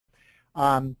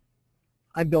I'm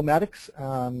Bill Maddox.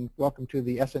 Welcome to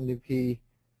the SNDP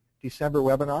December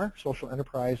webinar, Social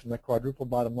Enterprise and the Quadruple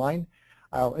Bottom Line.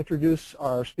 I'll introduce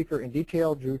our speaker in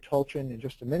detail, Drew Tolchin, in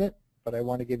just a minute, but I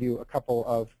want to give you a couple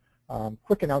of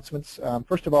quick announcements.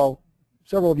 First of all,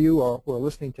 several of you who are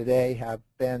listening today have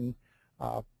been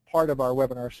part of our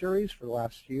webinar series for the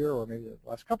last year or maybe the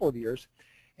last couple of years.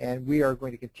 And we are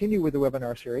going to continue with the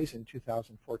webinar series in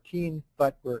 2014,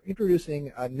 but we're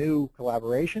introducing a new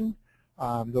collaboration.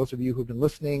 Those of you who've been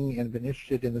listening and been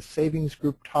interested in the savings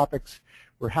group topics,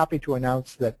 we're happy to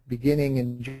announce that beginning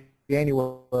in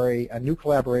January, a new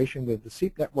collaboration with the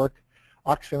SEEP Network,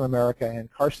 Oxfam America,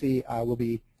 and CARSI will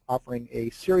be offering a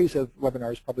series of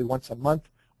webinars probably once a month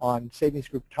on savings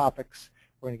group topics.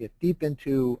 We're going to get deep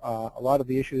into a lot of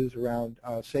the issues around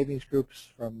savings groups,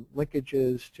 from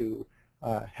linkages to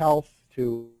health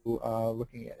to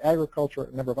looking at agriculture,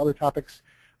 a number of other topics.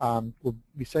 We'll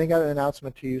be sending out an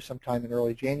announcement to you sometime in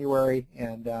early January,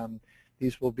 and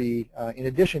these will be in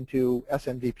addition to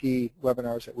SMDP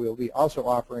webinars that we'll be also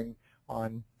offering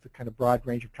on the kind of broad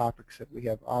range of topics that we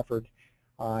have offered.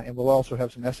 And we'll also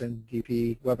have some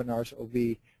SMDP webinars that will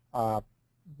be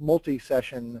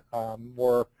multi-session,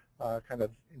 more kind of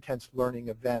intense learning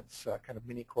events, kind of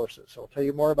mini courses. So I'll tell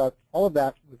you more about all of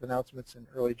that with announcements in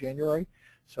early January,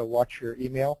 so watch your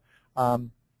email.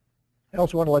 I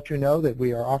also want to let you know that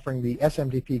we are offering the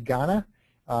SMDP Ghana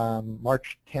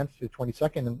March 10th to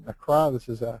 22nd in Accra. This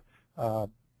is a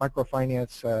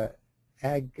microfinance,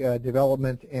 ag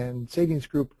development, and savings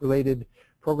group related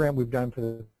program we've done for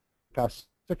the past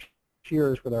 6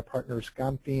 years with our partners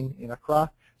Gamfin in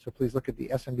Accra. So please look at the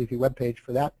SMDP webpage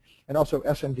for that. And also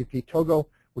SMDP Togo,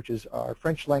 which is our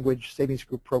French language savings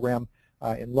group program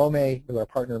in Lomé with our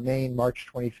partner Maine, March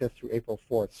 25th through April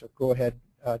 4th. So go ahead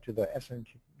to the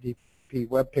SMDP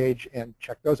webpage and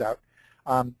check those out.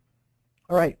 All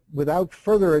right, without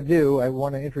further ado, I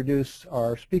want to introduce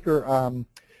our speaker.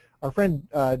 Our friend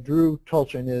Drew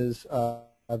Tolchin is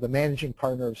the managing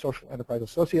partner of Social Enterprise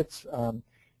Associates.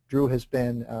 Drew has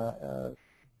been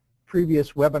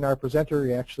previous webinar presenter.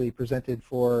 He actually presented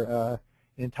for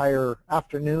an entire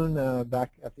afternoon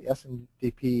back at the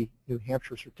SNDP New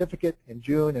Hampshire certificate in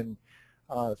June,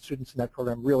 and students in that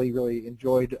program really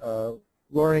enjoyed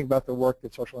learning about the work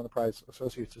that Social Enterprise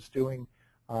Associates is doing.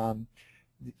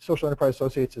 Social Enterprise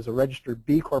Associates is a registered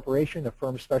B Corporation, a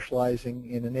firm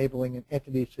specializing in enabling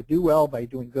entities to do well by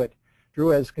doing good. Drew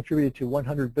has contributed to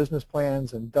 100 business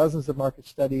plans and dozens of market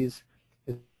studies.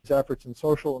 His efforts in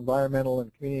social, environmental,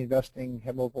 and community investing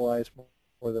have mobilized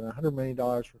more than $100 million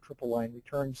for triple line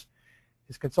returns.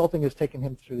 His consulting has taken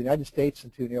him through the United States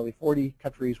and to nearly 40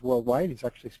 countries worldwide. He's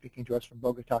actually speaking to us from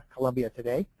Bogota, Colombia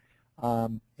today.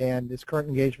 And his current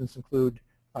engagements include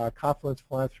Confluence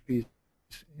Philanthropy's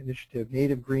initiative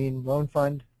Native Green Loan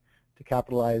Fund to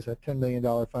capitalize a $10 million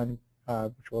fund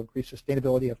which will increase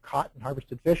sustainability of caught and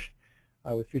harvested fish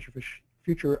with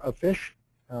Future of Fish,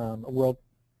 a world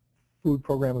food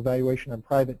program evaluation on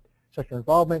private sector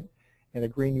involvement, and a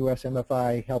Green US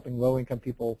MFI helping low-income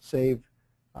people save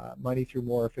money through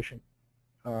more efficient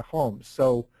homes.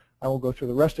 So I won't go through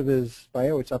the rest of his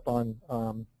bio. It's up on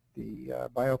the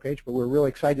bio page, but we're really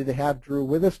excited to have Drew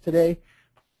with us today.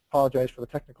 Apologize for the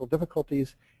technical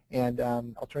difficulties, and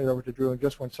I'll turn it over to Drew in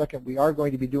just 1 second. We are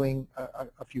going to be doing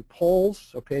a few polls,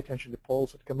 so pay attention to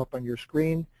polls that come up on your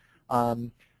screen.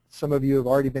 Some of you have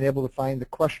already been able to find the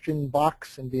question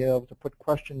box and be able to put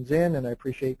questions in, and I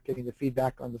appreciate getting the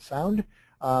feedback on the sound.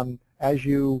 As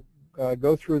you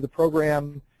go through the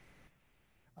program,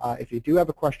 if you do have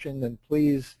a question, then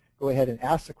please go ahead and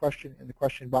ask the question in the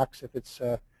question box. If it's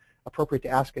appropriate to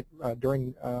ask it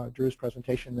during Drew's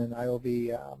presentation, then I will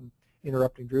be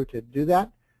interrupting Drew to do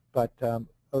that. But other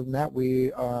than that,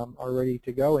 we are ready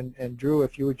to go. And Drew,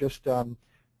 if you would just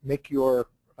make your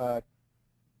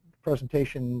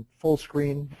presentation full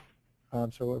screen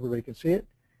so everybody can see it,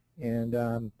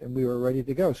 and we were ready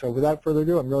to go. So without further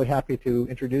ado, I'm really happy to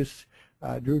introduce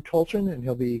Drew Tolchin, and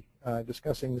he'll be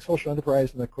discussing the social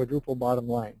enterprise and the quadruple bottom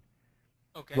line.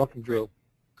 Okay. Welcome, Drew.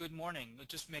 Good morning.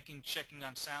 Just checking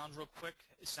on sound real quick.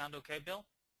 Is sound okay, Bill?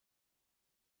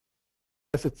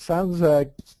 Yes, it sounds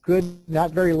good. Not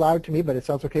very loud to me, but it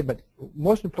sounds okay. But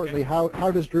most importantly, okay,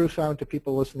 how does Drew sound to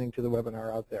people listening to the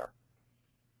webinar out there?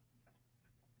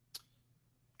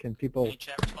 Can people? Any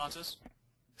chat responses?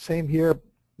 Same here.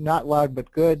 Not loud,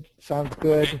 but good. Sounds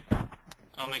good. Okay.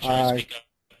 I'll make sure I speak up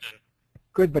then.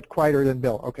 Good, but quieter than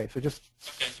Bill. Okay, so just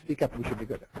speak up and we should be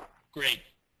good. Great.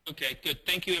 Okay, good.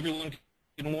 Thank you, everyone.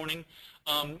 Good morning.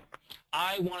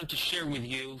 I wanted to share with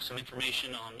you some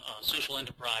information on social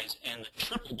enterprise and the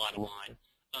triple bottom line.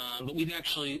 but we've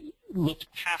actually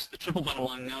looked past the triple bottom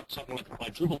line, now talking about the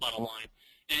quadruple bottom line.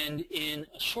 And in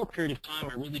a short period of time,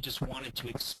 I really just wanted to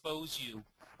expose you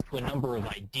to a number of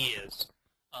ideas.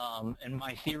 And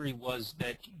my theory was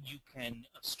that you can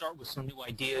start with some new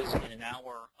ideas in an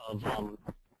hour of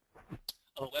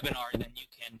a webinar, and then you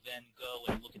can then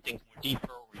go and look at things more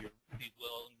deeper, or you'll be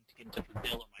willing to get in touch with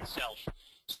Bill or myself.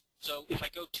 So if I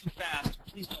go too fast,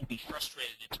 please don't be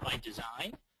frustrated. It's by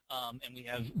design. And we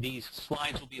have these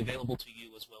slides will be available to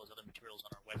you as well as other materials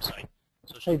on our website.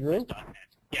 Hey, Drew?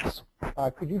 Yes.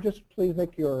 Could you just please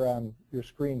make your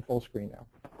screen full screen now?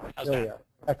 How's there that? we are.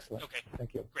 Excellent. Okay.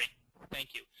 Thank you. Great.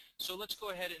 Thank you. So let's go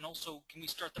ahead and also, can we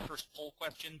start the first poll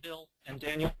question, Bill and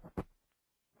Daniel?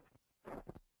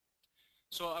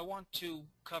 So I want to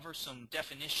cover some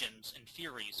definitions and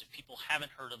theories if people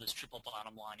haven't heard of this triple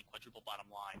bottom line and quadruple bottom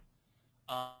line.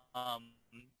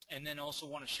 And then also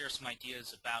want to share some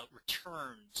ideas about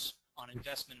returns on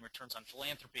investment, returns on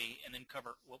philanthropy, and then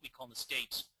cover what we call in the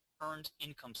States earned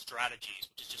income strategies,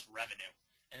 which is just revenue,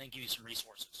 and then give you some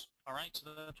resources. All right, so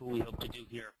that's what we hope to do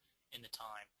here in the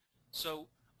time. So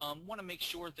want to make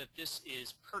sure that this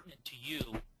is pertinent to you.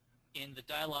 In the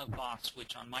dialog box,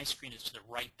 which on my screen is to the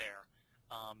right there,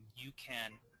 you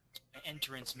can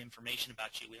enter in some information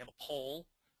about you. We have a poll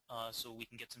so we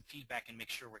can get some feedback and make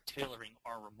sure we're tailoring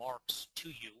our remarks to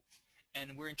you.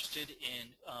 And we're interested in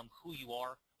who you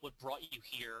are, what brought you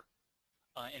here,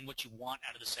 and what you want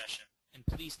out of the session. And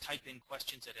please type in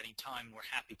questions at any time. We're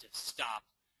happy to stop.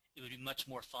 It would be much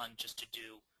more fun just to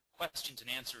do questions and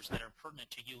answers that are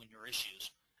pertinent to you and your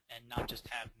issues, and not just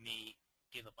have me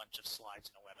give a bunch of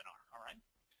slides in a webinar, all right?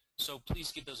 So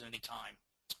please give those at any time.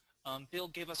 Bill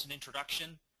gave us an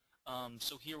introduction.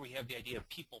 So here we have the idea of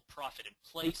people, profit, and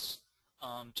place.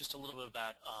 Just a little bit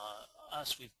about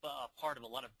us. We've part of a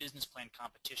lot of business plan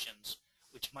competitions,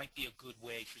 which might be a good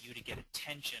way for you to get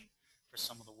attention for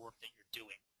some of the work that you're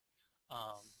doing.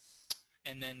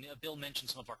 And then Bill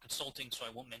mentioned some of our consulting, so I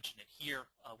won't mention it here.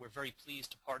 We're very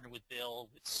pleased to partner with Bill,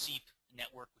 with SEEP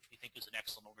Network, which we think is an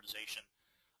excellent organization,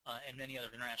 and many other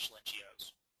international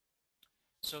NGOs.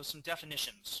 So some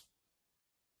definitions.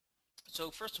 So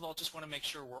first of all, just want to make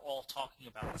sure we're all talking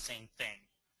about the same thing.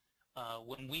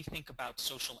 When we think about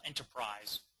social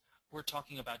enterprise, we're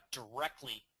talking about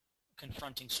directly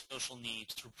confronting social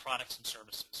needs through products and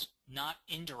services, not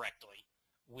indirectly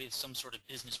with some sort of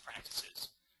business practices.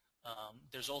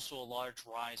 There's also a large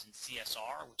rise in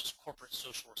CSR, which is corporate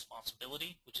social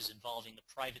responsibility, which is involving the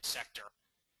private sector.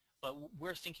 But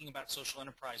we're thinking about social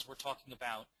enterprise, we're talking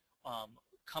about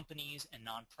companies and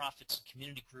nonprofits and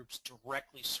community groups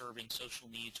directly serving social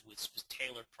needs with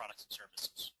tailored products and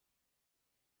services.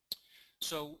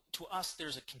 So to us,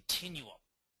 there's a continuum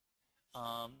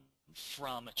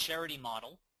from a charity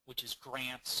model, which is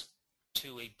grants,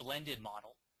 to a blended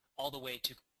model, all the way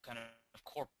to kind of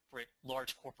corporate,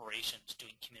 large corporations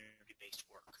doing community-based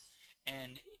work.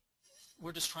 And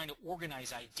we're just trying to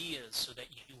organize ideas so that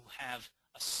you have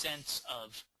a sense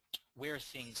of where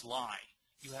things lie.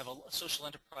 You have a social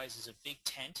enterprise is a big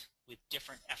tent with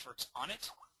different efforts on it,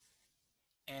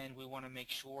 and we want to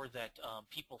make sure that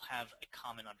people have a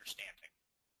common understanding.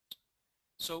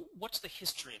 So what's the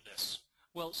history of this?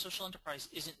 Well, social enterprise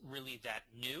isn't really that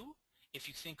new. If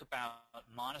you think about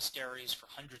monasteries for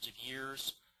hundreds of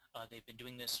years, they've been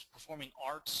doing this. Performing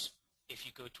arts, if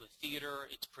you go to a theater,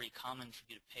 it's pretty common for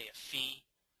you to pay a fee.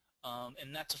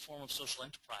 And that's a form of social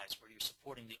enterprise where you're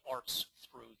supporting the arts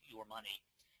through your money.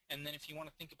 And then if you want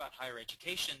to think about higher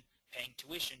education, paying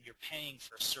tuition, you're paying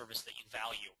for a service that you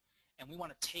value. And we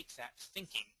want to take that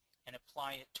thinking and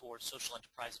apply it towards social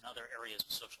enterprise and other areas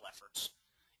of social efforts.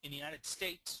 In the United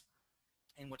States,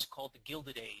 in what's called the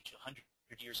Gilded Age, 100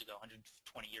 years ago,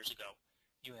 120 years ago,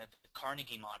 you had the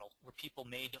Carnegie model where people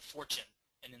made a fortune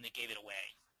and then they gave it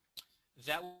away.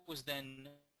 That was then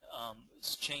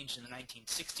changed in the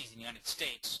 1960s in the United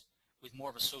States with more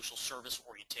of a social service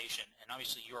orientation, and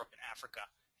obviously Europe and Africa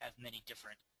have many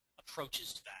different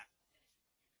approaches to that.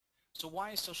 So why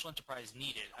is social enterprise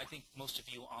needed? I think most of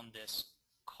you on this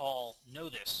call know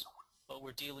this, but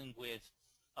we're dealing with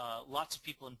lots of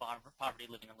people in poverty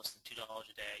living on less than $2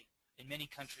 a day. In many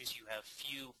countries you have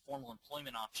few formal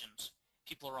employment options.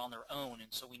 People are on their own, and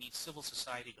so we need civil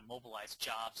society to mobilize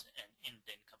jobs and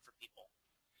income for people.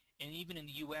 And even in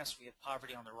the U.S. we have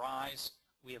poverty on the rise,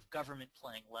 we have government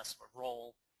playing less of a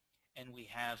role, and we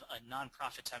have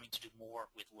nonprofits having to do more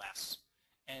with less.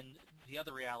 And the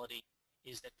other reality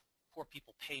is that poor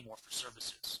people pay more for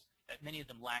services, that many of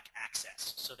them lack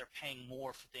access, so they're paying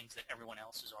more for things that everyone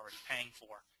else is already paying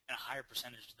for, and a higher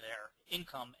percentage of their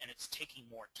income, and it's taking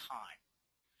more time.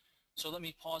 So let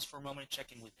me pause for a moment and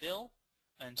check in with Bill.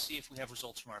 and see if we have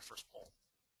results from our first poll.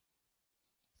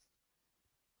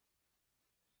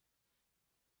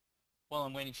 While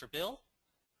I'm waiting for Bill,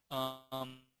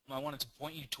 I wanted to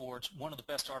point you towards one of the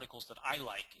best articles that I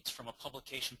like. It's from a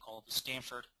publication called the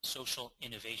Stanford Social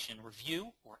Innovation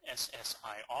Review, or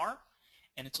SSIR,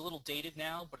 and it's a little dated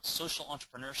now, but it's Social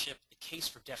Entrepreneurship, the Case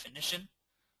for Definition.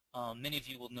 Many of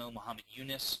you will know Muhammad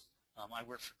Yunus. I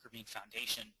work for Grameen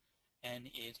Foundation, and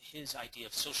his idea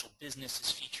of social business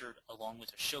is featured along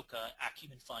with Ashoka,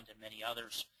 Acumen Fund, and many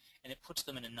others, and it puts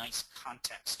them in a nice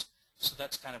context. So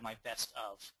that's kind of my best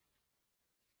of.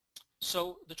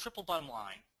 So the triple bottom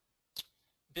line.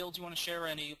 Bill, do you want to share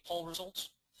any poll results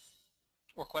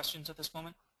or questions at this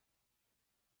moment?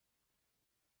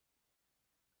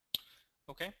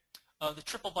 Okay. The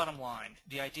triple bottom line,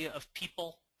 the idea of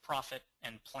people, profit,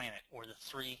 and planet, or the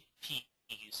 3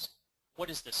 Ps. What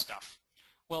is this stuff?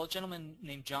 Well, a gentleman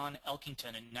named John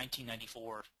Elkington in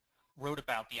 1994 wrote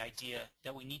about the idea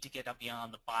that we need to get up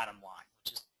beyond the bottom line,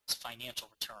 which is financial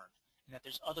return, and that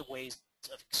there's other ways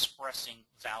of expressing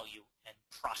value and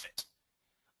profit.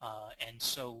 And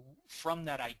so from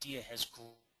that idea has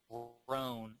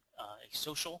grown a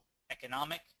social,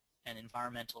 economic, and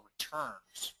environmental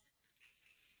returns.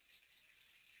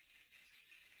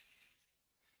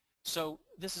 So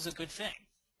this is a good thing.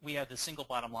 We have the single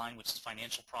bottom line, which is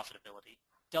financial profitability,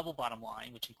 double bottom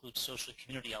line, which includes social and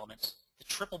community elements, the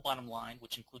triple bottom line,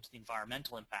 which includes the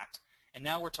environmental impact, and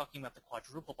now we're talking about the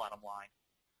quadruple bottom line,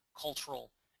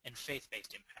 cultural and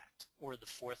faith-based impact, or the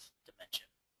 4th dimension.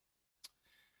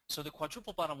 So the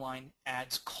quadruple bottom line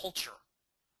adds culture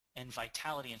and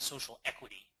vitality and social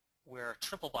equity, where a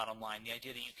triple bottom line, the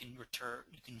idea that you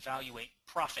can evaluate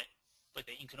profit, but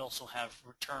that you can also have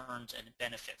returns and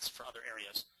benefits for other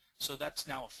areas. So that's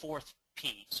now a 4th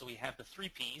P. So we have the 3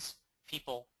 Ps,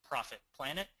 people, profit,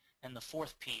 planet, and the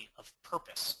 4th P of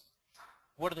purpose.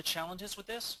 What are the challenges with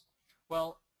this?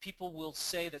 Well, people will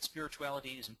say that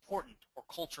spirituality is important or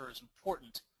culture is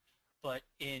important, but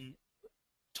in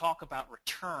talk about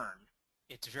return,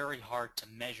 it's very hard to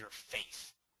measure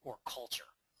faith or culture.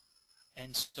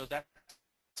 And so that's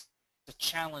the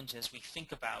challenge as we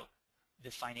think about the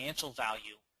financial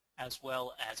value as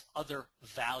well as other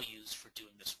values for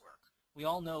doing this work. We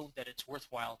all know that it's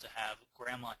worthwhile to have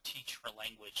grandma teach her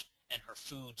language and her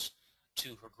foods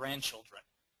to her grandchildren,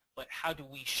 but how do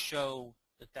we show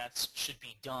that that should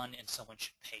be done and someone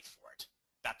should pay for it?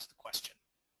 That's the question.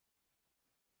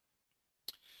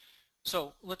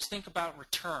 So let's think about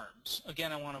returns.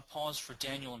 Again, I want to pause for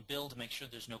Daniel and Bill to make sure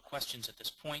there's no questions at this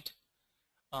point,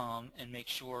 and make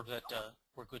sure that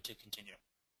we're good to continue.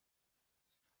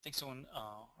 I think someone,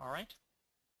 all right.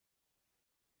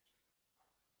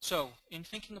 So in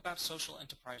thinking about social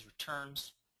enterprise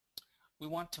returns, we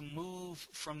want to move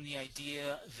from the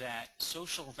idea that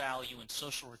social value and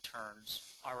social returns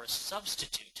are a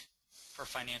substitute for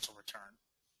financial return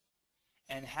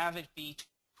and have it be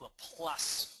to a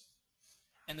plus.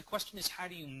 And the question is, how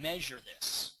do you measure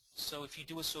this? So if you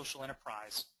do a social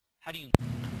enterprise, how do you...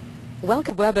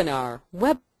 Welcome webinar.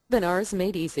 Webinars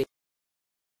made easy.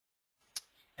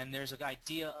 And there's an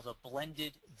idea of a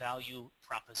blended value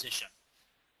proposition.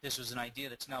 This was an idea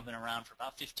that's now been around for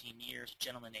about 15 years. A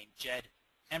gentleman named Jed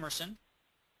Emerson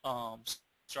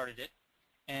started it.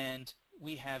 And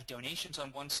we have donations on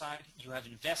one side, you have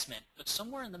investment, but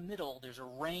somewhere in the middle there's a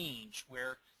range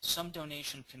where some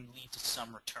donation can lead to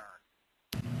some return.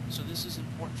 So this is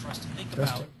important for us to think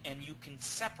about, and you can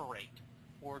separate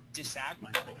or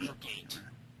disaggregate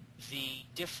the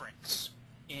difference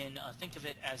in, think of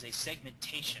it as a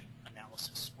segmentation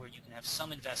analysis, where you can have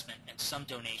some investment and some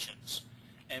donations.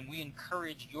 And we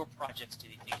encourage your projects to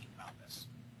be thinking about this.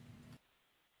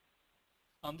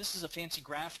 This is a fancy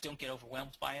graph. Don't get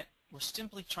overwhelmed by it. We're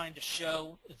simply trying to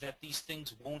show that these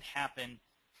things won't happen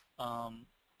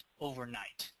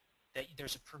overnight, that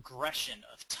there's a progression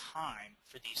of time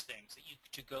for these things, that you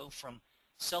to go from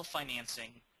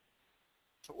self-financing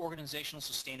to organizational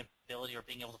sustainability or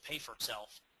being able to pay for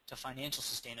itself to financial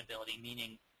sustainability,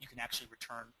 meaning you can actually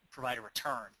provide a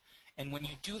return. And when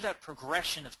you do that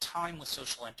progression of time with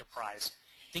social enterprise,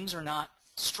 things are not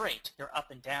straight. They're up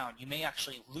and down. You may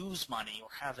actually lose money or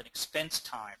have an expense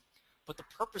time, but the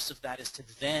purpose of that is to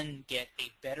then get a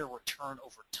better return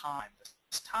over time,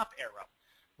 this top arrow,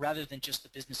 rather than just the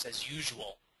business as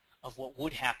usual of what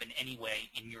would happen anyway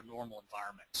in your normal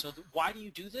environment. So why do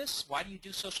you do this? Why do you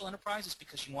do social enterprise? It's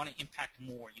because you want to impact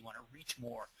more, you want to reach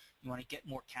more, you want to get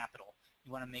more capital,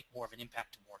 you want to make more of an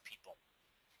impact to more people.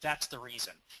 That's the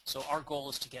reason. So our goal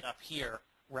is to get up here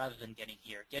rather than getting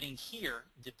here. Getting here,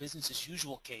 the business as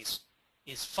usual case,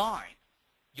 is fine.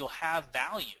 You'll have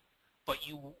value, but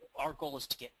you our goal is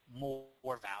to get more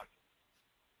value.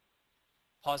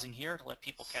 Pausing here to let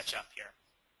people catch up here.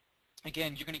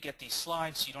 Again, you're going to get these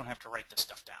slides, so you don't have to write this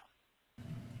stuff down.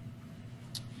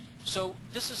 So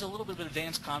this is a little bit of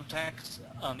advanced context.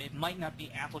 It might not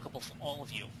be applicable for all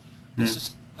of you. This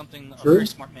is something a very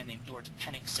smart man named George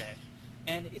Pennick said.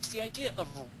 And it's the idea of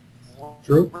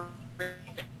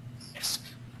risk.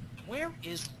 Where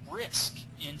is risk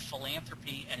in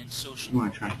philanthropy and in social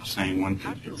I'm trying to say one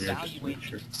How thing do you here, evaluate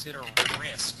and consider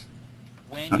risk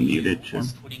when Unmuted, you are Jim.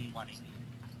 putting money?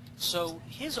 So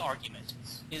his argument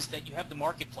is that you have the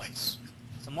marketplace.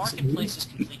 The marketplace is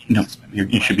complete No,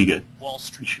 investment. you should be good. Wall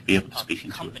Street, You should be able to speak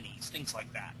into it. companies, things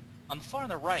like that. On the far on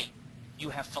the right, you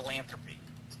have philanthropy.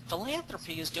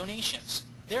 Philanthropy is donations.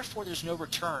 Therefore, there's no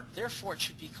return. Therefore, it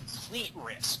should be complete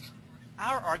risk.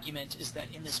 Our argument is that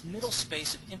in this middle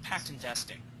space of impact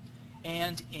investing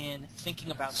and in thinking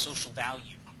about social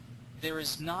value, there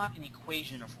is not an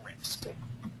equation of risk.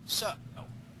 So,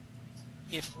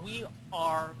 if we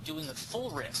are doing a full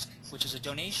risk, which is a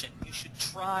donation, you should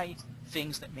try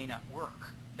things that may not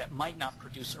work, that might not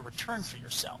produce a return for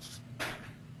yourself.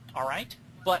 All right?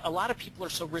 But a lot of people are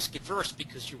so risk adverse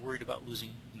because you're worried about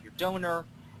losing your donor,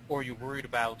 or you're worried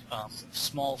about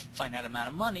small finite amount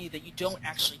of money that you don't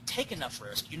actually take enough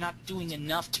risk. You're not doing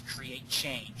enough to create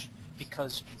change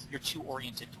because you're too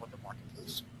oriented toward the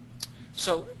marketplace.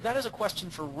 So that is a question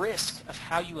for risk of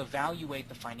how you evaluate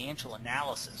the financial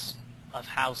analysis of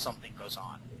how something goes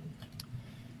on.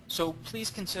 So please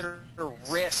consider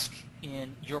risk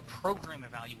in your program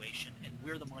evaluation and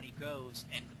where the money goes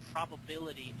and the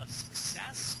probability of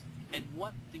success and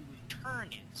what the return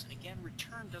is. And again,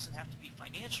 return doesn't have to be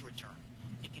financial return.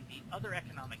 It can be other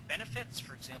economic benefits.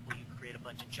 For example, you create a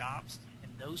bunch of jobs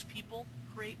and those people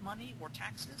create money or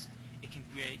taxes. It can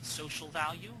create social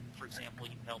value. For example,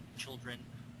 you help children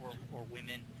or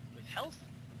women with health.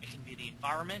 It can be the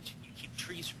environment. You keep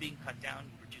trees from being cut down.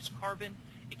 You reduce carbon.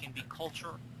 It can be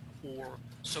culture or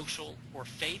social or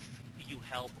faith. You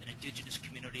help an indigenous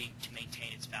community to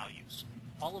maintain its values.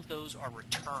 All of those are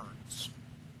returns.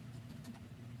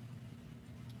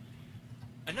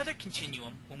 Another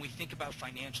continuum when we think about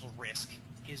financial risk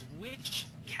is which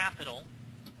capital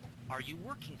are you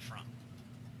working from?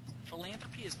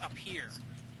 Philanthropy is up here.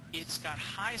 It's got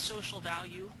high social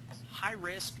value, high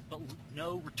risk, but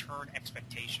no return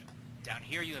expectation. Down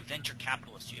here you have venture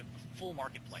capitalists. You have the full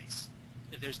marketplace.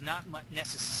 There's not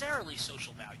necessarily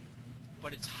social value,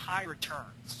 but it's high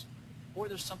returns. Or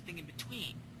there's something in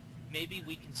between. Maybe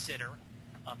we consider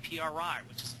a PRI,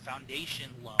 which is a foundation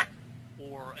loan,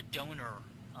 or a donor.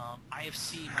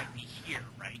 IFC might be here,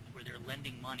 right, where they're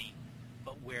lending money,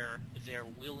 but where they're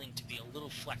willing to be a little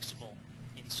flexible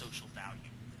in social value.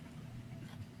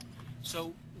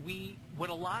 So what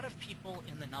a lot of people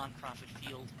in the nonprofit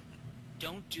field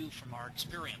don't do from our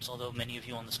experience, although many of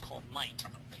you on this call might,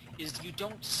 is you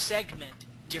don't segment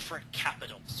different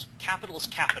capitals. Capital is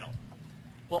capital.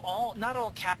 Well, not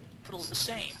all capital is the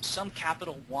same. Some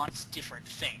capital wants different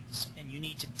things, and you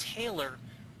need to tailor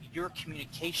your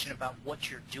communication about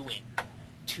what you're doing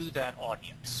to that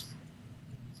audience.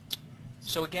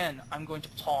 So again, I'm going to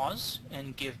pause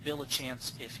and give Bill a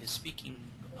chance if his speaking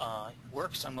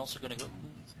works. I'm also going to go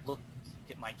look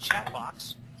at my chat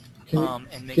box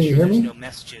and make sure there's no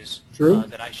messages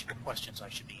that I should, or questions I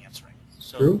should be answering.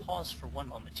 So pause for one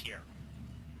moment here.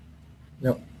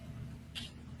 No.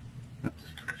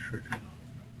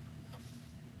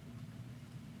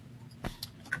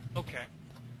 Okay.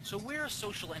 So we're a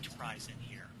social enterprise in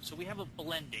here. So we have a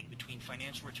blending between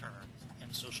financial return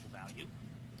and social value.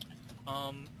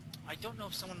 I don't know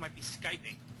if someone might be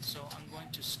Skyping, so I'm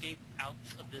going to escape out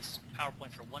of this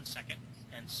PowerPoint for 1 second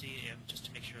and see if, just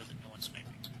to make sure that no one's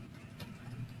Skyping.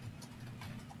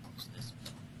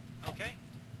 Okay.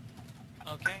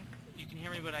 Okay. You can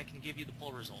hear me, but I can give you the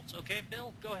poll results. Okay,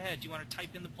 Bill, go ahead. Do you want to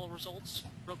type in the poll results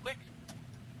real quick?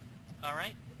 All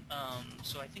right.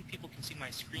 So I think people can see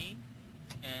my screen.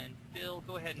 And Bill,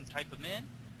 go ahead and type them in,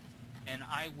 and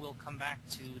I will come back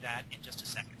to that in just a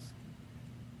second.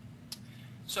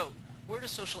 So where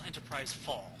does social enterprise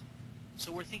fall?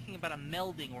 So we're thinking about a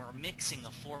melding or a mixing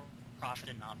of for-profit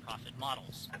and non-profit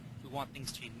models. We want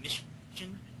things to be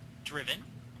mission-driven.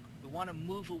 We want to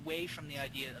move away from the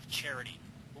idea of charity,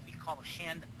 what we call a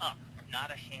hand up,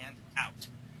 not a hand out.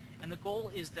 And the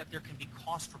goal is that there can be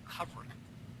cost recovery.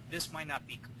 This might not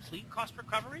be complete cost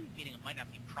recovery, meaning it might not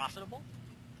be profitable,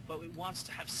 but it wants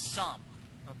to have some,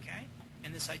 okay?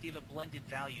 And this idea of a blended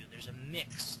value, there's a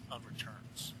mix of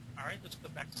returns. All right, let's go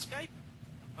back to Skype,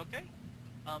 okay?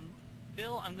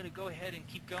 Bill, I'm going to go ahead and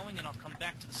keep going, and I'll come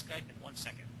back to the Skype in 1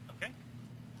 second, okay?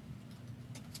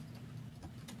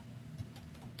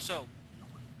 So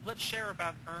let's share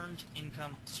about earned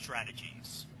income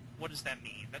strategies. What does that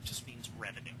mean? That just means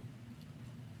revenue.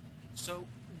 So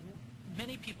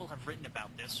many people have written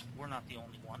about this. We're not the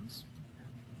only ones.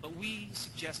 But we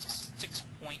suggest a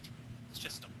 6-point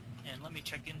system. And let me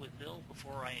check in with Bill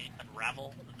before I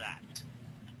unravel that.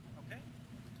 Okay?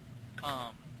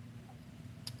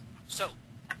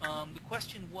 The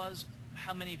question was,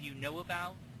 how many of you know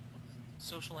about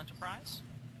social enterprise?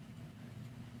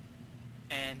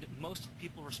 And most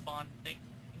people responding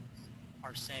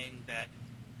are saying that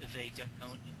they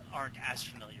aren't as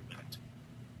familiar with it.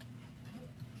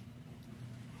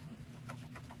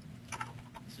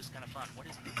 This is kind of fun. What's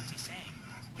he saying?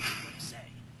 What does he say?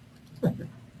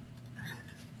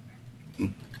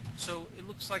 So it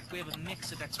looks like we have a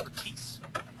mix of expertise,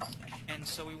 and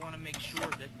so we want to make sure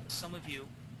that some of you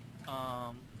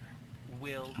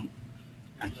will.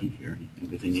 I can't hear anything.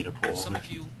 Do they need a poll? Some of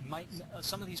you might.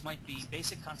 Some of these might be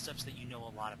basic concepts that you know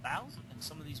a lot about, and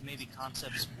some of these may be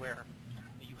concepts where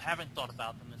you haven't thought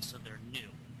about them, and so they're new.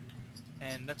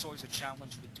 And that's always a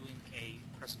challenge with doing a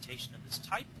presentation of this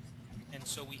type. And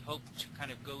so we hope to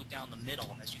kind of go down the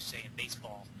middle, as you say in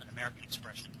baseball, an American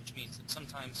expression, which means that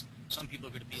sometimes some people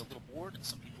are going to be a little bored and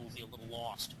some people will be a little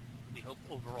lost. We hope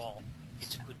overall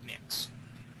it's a good mix.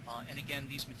 And again,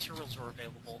 these materials are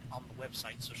available on the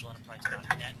website,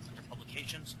 socialenterprise.net, under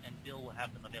publications, and Bill will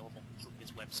have them available through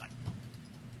his website.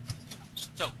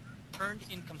 So, earned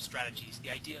income strategies, the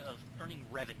idea of earning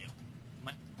revenue.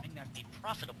 Might not be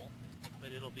profitable,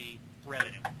 but it'll be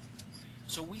revenue.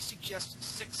 So we suggest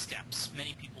 6 steps.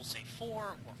 Many people say 4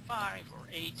 or 5 or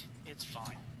 8. It's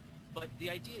fine. But the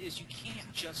idea is you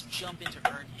can't just jump into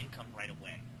earned income right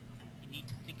away. You need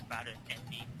to think about it and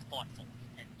be thoughtful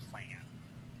and plan.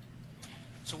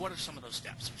 So what are some of those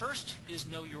steps? First is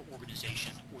know your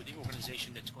organization, or the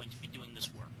organization that's going to be doing this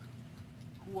work.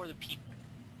 Who are the people?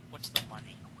 What's the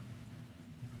money?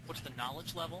 What's the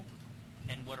knowledge level?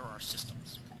 And what are our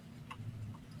systems?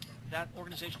 That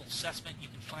organizational assessment, you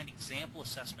can find example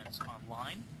assessments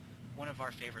online. One of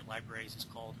our favorite libraries is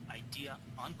called Idea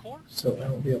Encore, So I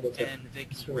won't be able to. and they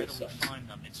can really readily sucks. find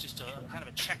them. It's just a kind of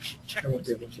a I won't checklist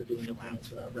be that able to you do can fill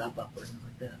anything out. else wrap up or anything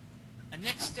like that. A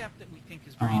next step that we think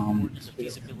is very important is a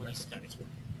feasibility study.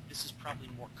 This is probably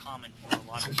more common for a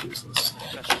lot of people,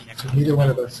 especially next So neither one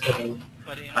of us have a,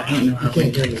 But in I don't know how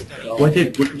you can't hear study, me at all. What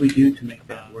did we do to make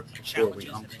that work before? We challenges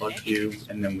and unplugged the you, negatives,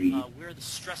 and then we where the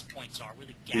stress points are, where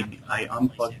the gap in the I marketplace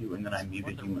unplugged is. you, and then I What muted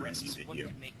are you, the and I risks? muted What you.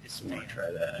 could make this You want to fail?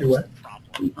 try that? Do what?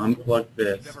 Problem. We unplugged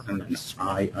this, You've ever and heard of then SWOT?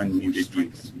 I unmuted you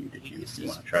Strengths, and muted you. weaknesses, You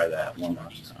want to try that one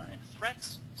opportunities, last time? and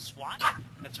threats, SWOT.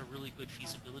 That's a really good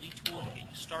feasibility tool to get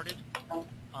you started.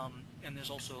 And there's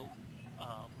also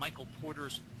Michael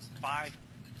Porter's 5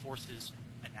 forces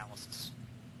analysis.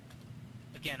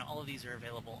 Again, all of these are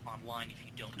available online if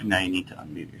you don't know. Now you need to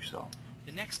unmute yourself.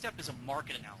 The next step is a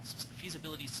market analysis. The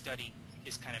feasibility study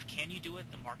is kind of can you do it?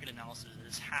 The market analysis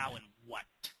is how and what.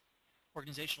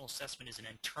 Organizational assessment is an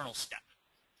internal step.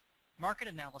 Market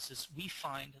analysis, we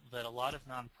find that a lot of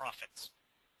nonprofits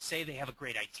say they have a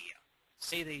great idea,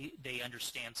 say they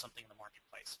understand something in the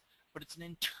marketplace, but it's an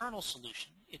internal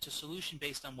solution. It's a solution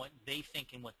based on what they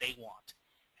think and what they want.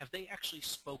 Have they actually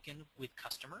spoken with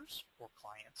customers or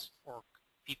clients or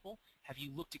people? Have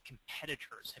you looked at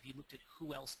competitors? Have you looked at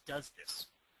who else does this?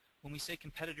 When we say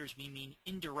competitors, we mean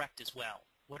indirect as well.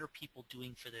 What are people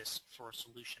doing for this for a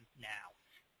solution now?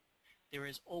 There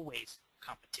is always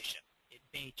competition. It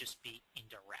may just be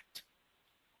indirect.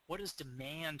 What is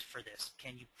demand for this?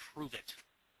 Can you prove it?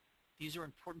 These are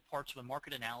important parts of a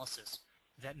market analysis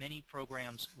that many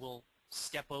programs will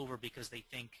step over because they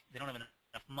think they don't have enough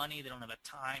money, they don't have enough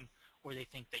time, or they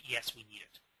think that, yes, we need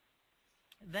it.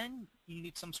 Then you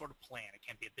need some sort of plan. It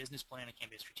can't be a business plan. It can't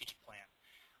be a strategic plan.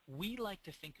 We like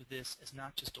to think of this as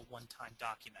not just a one-time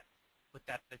document, but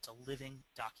that it's a living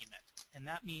document. And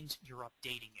that means you're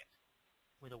updating it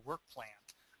with a work plan,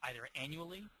 either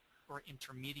annually or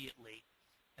intermediately,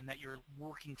 and that you're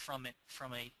working from it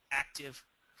from an active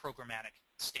programmatic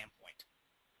standpoint.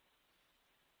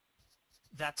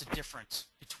 That's a difference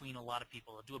between a lot of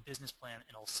people. They'll do a business plan and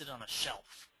it'll sit on a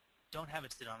shelf. Don't have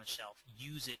it sit on a shelf.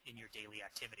 Use it in your daily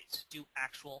activities. Do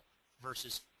actual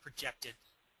versus projected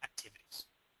activities.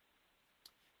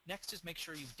 Next is make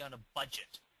sure you've done a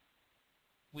budget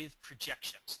with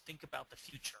projections. Think about the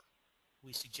future.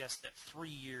 We suggest that 3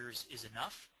 years is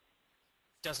enough.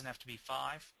 Doesn't have to be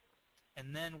 5.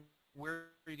 And then where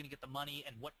are you going to get the money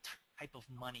and what type of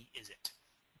money is it?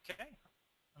 Okay?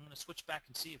 I'm going to switch back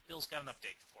and see if Bill's got an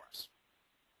update for us.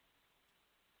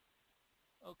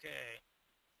 Okay.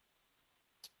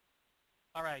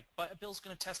 All right, but Bill's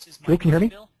going to test his mic. Bill, can you hear me?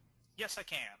 Bill? Yes, I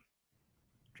can.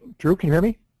 Drew, can you hear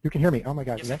me? You can hear me. Oh my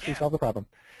God, Yes, we I actually can. solved the problem.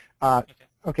 Okay.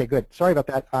 Okay, good. Sorry about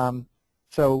that.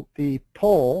 So the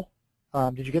poll,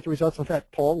 did you get the results of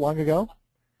that poll long ago?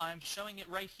 I'm showing it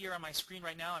right here on my screen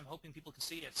right now. I'm hoping people can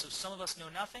see it. So some of us know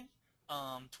nothing,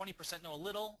 20% know a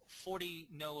little, 40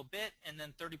 know a bit, and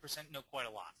then 30% know quite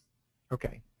a lot.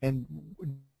 Okay. And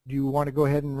do you want to go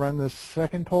ahead and run the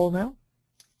second poll now?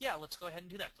 Yeah, let's go ahead and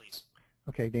do that, please.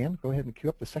 Okay, Dan, go ahead and queue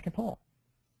up the second poll.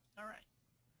 All right.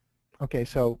 Okay,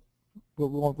 so we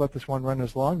won't let this one run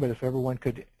as long, but if everyone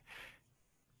could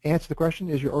answer the question,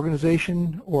 is your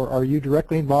organization or are you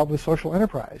directly involved with social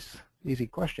enterprise? Easy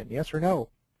question, yes or no?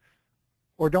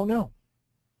 Or don't know.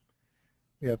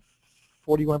 We have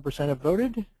 41% have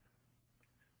voted.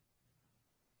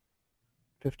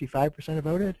 55% have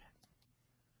voted.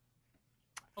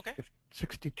 Okay.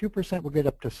 62% will get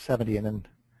up to 70, and then,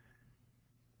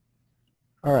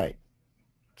 all right.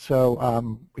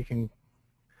 So we can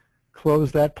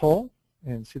close that poll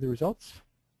and see the results.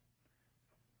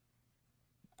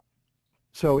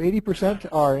 So 80%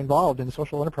 are involved in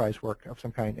social enterprise work of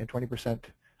some kind, and 20%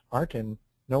 aren't, and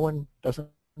no one doesn't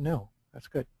know. That's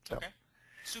good. So, okay.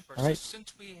 Super. All right. So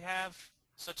since we have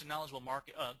such a knowledgeable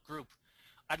market group,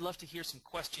 I'd love to hear some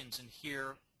questions and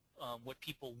hear what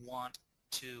people want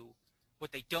to,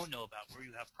 what they don't know about, where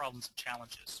you have problems and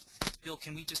challenges. Bill,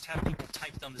 can we just have people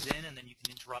type those in, and then you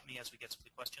can interrupt me as we get to the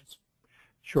questions?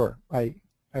 Sure. I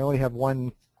only have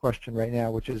one question right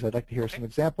now, which is I'd like to hear some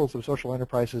examples of social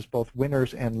enterprises, both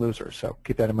winners and losers. So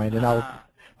keep that in mind, and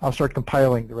I'll start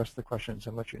compiling the rest of the questions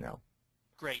and let you know.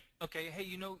 Great. Okay. Hey,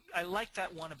 you know, I like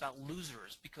that one about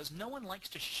losers because no one likes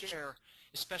to share,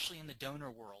 especially in the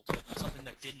donor world, something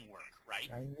that didn't work, right?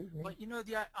 But, you know,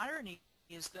 the irony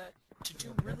is that to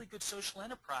do really good social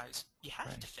enterprise, you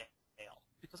have to fail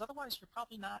because otherwise you're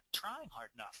probably not trying hard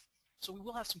enough. So we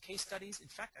will have some case studies. In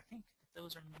fact, I think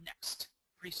those are next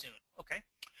pretty soon. Okay.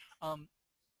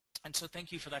 And so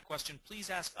thank you for that question.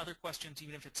 Please ask other questions,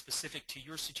 even if it's specific to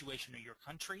your situation or your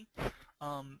country.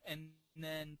 And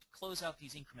then close out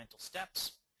these incremental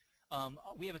steps.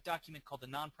 We have a document called the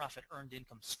Nonprofit Earned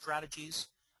Income Strategies,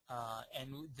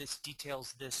 and this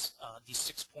details these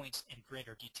 6 points in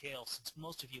greater detail. Since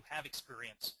most of you have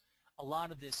experience, a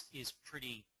lot of this is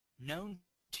pretty known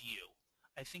to you.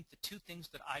 I think the two things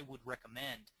that I would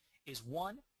recommend is,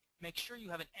 one, make sure you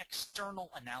have an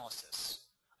external analysis.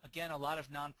 Again, a lot of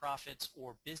nonprofits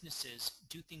or businesses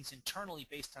do things internally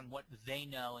based on what they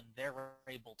know and they're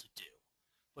able to do.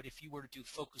 But if you were to do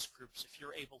focus groups, if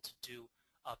you're able to do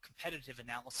a competitive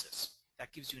analysis,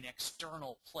 that gives you an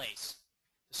external place.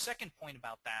 The second point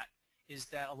about that is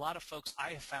that a lot of folks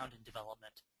I have found in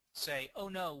development say, oh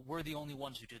no, we're the only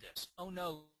ones who do this. Oh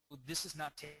no, this is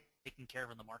not taken care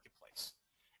of in the marketplace.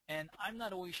 And I'm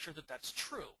not always sure that that's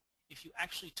true. If you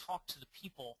actually talk to the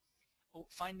people,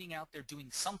 finding out they're doing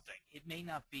something, it may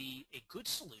not be a good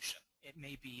solution. It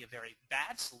may be a very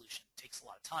bad solution. It takes a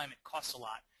lot of time. It costs a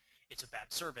lot. It's a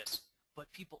bad service.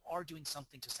 But people are doing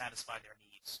something to satisfy their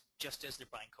needs, just as they're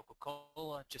buying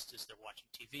Coca-Cola, just as they're watching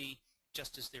TV,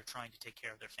 just as they're trying to take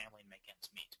care of their family and make ends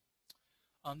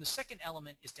meet. The second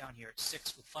element is down here at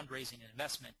 6 with fundraising and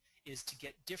investment, is to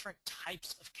get different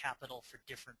types of capital for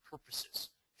different purposes: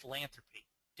 philanthropy,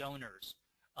 donors,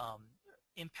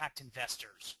 impact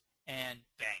investors, and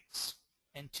banks,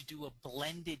 and to do a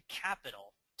blended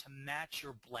capital to match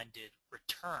your blended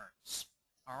returns.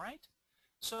 All right?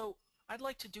 So I'd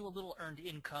like to do a little earned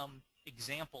income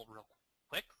example real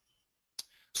quick.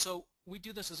 So we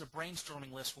do this as a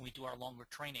brainstorming list when we do our longer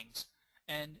trainings,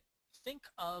 and think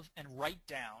of and write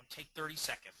down, take 30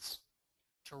 seconds,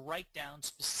 to write down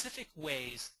specific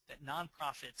ways that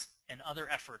nonprofits and other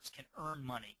efforts can earn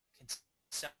money, can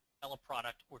sell a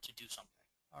product, or to do something.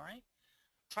 All right?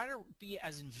 Try to be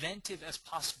as inventive as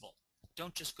possible.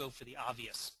 Don't just go for the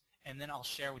obvious. And then I'll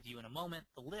share with you in a moment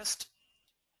the list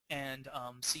and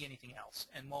see anything else.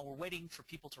 And while we're waiting for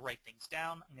people to write things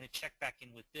down, I'm going to check back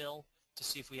in with Bill to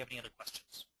see if we have any other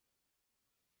questions.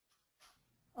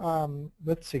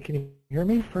 Let's see. Can you hear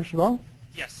me, first of all?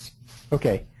 Yes.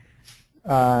 Okay.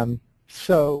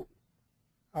 So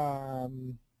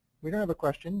we don't have a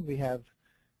question. We have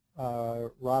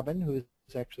Robin, who is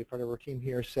actually part of our team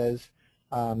here, says,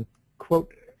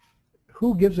 quote,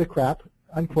 who gives a crap,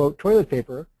 unquote, toilet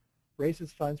paper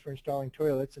raises funds for installing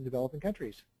toilets in developing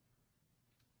countries?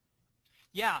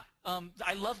 Yeah,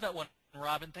 I love that one,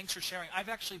 Robin. Thanks for sharing. I've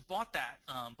actually bought that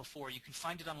before. You can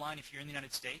find it online if you're in the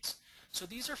United States. So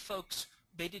these are folks,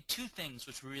 they did two things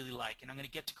which we really like, and I'm going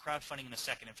to get to crowdfunding in a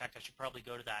second. In fact, I should probably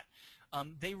go to that.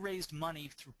 They raised money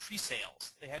through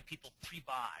pre-sales. They had people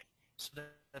pre-buy so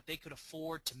that they could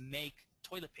afford to make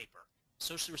toilet paper,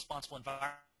 socially responsible,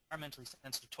 environmentally environmentally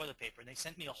sensitive toilet paper. And they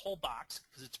sent me a whole box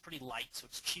because it's pretty light, so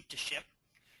it's cheap to ship.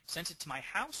 Sent it to my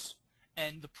house,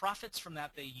 and the profits from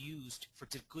that they used for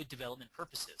good development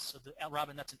purposes. So,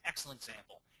 Robin, that's an excellent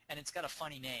example. And it's got a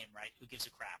funny name, right? Who gives a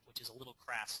crap, which is a little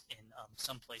crass in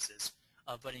some places.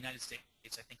 But in the United States,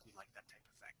 I think we like that type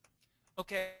of thing.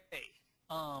 Okay,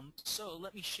 so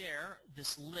let me share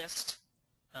this list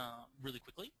really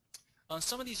quickly.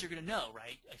 Some of these you're going to know,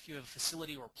 right? If you have a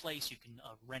facility or a place, you can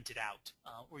rent it out,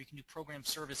 or you can do program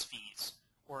service fees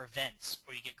or events,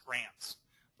 or you get grants.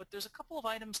 But there's a couple of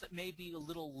items that may be a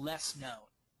little less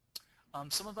known.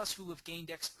 Some of us who have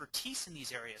gained expertise in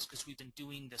these areas, because we've been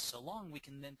doing this so long, we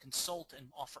can then consult and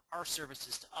offer our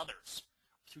services to others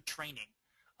through training.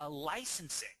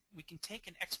 Licensing, we can take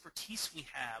an expertise we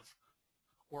have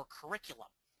or curriculum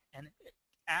and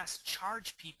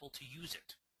charge people to use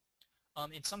it.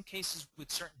 In some cases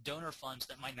with certain donor funds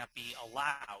that might not be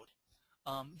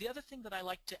allowed. The other thing that I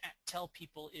like to tell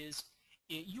people is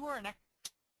you are an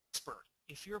expert.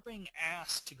 If you're being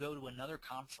asked to go to another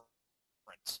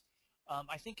conference,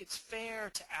 I think it's fair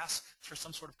to ask for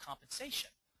some sort of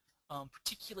compensation,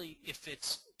 particularly if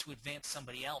it's to advance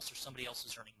somebody else or somebody else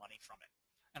is earning money from it.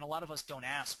 And a lot of us don't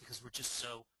ask because we're just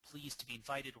so pleased to be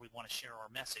invited or we want to share our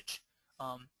message.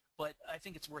 But I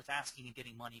think it's worth asking and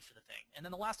getting money for the thing. And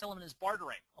then the last element is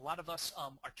bartering. A lot of us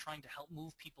are trying to help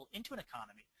move people into an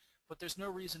economy, but there's no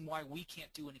reason why we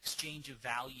can't do an exchange of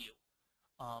value.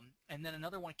 And then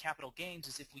another one, capital gains,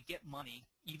 is if we get money,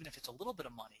 even if it's a little bit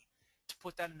of money, to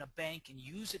put that in a bank and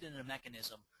use it in a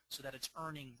mechanism so that it's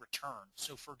earning return.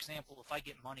 So for example, if I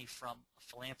get money from a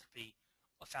philanthropy,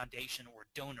 a foundation, or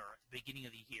a donor at the beginning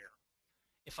of the year,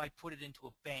 if I put it into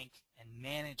a bank and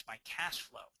manage my cash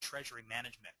flow, treasury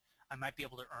management, I might be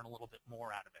able to earn a little bit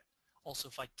more out of it. Also,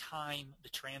 if I time the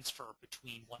transfer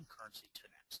between one currency to the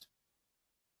next.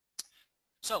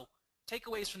 So,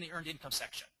 takeaways from the earned income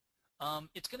section.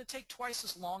 It's going to take twice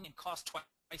as long and cost twice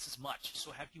as much.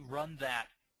 So have you run that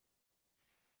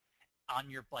on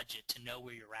your budget to know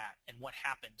where you're at and what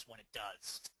happens when it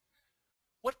does?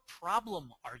 What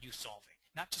problem are you solving?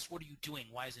 Not just what are you doing,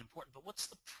 why is it important, but what's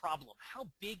the problem? How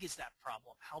big is that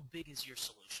problem? How big is your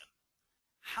solution?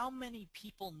 How many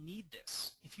people need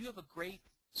this? If you have a great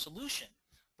solution,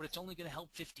 but it's only going to help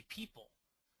 50 people,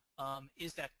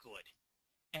 is that good?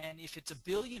 And if it's 1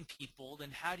 billion people,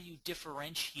 then how do you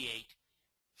differentiate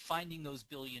finding those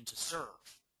billion to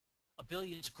serve? 1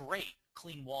 billion is great,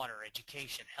 clean water,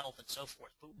 education, health, and so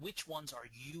forth, but which ones are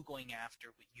you going after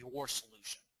with your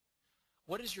solution?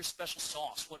 What is your special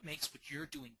sauce? What makes what you're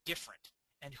doing different?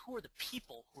 And who are the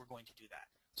people who are going to do that?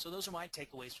 So those are my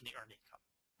takeaways from the earned income.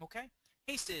 Okay?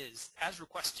 Cases as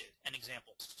requested and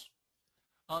examples.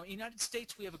 In the United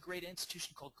States, we have a great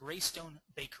institution called Greystone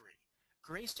Bakery.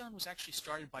 Greystone was actually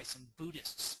started by some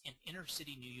Buddhists in inner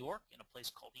city New York in a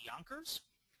place called Yonkers.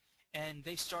 And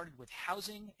they started with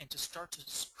housing and to start to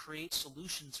create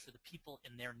solutions for the people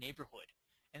in their neighborhood.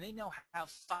 And they now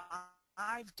have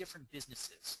 5 different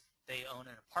businesses. They own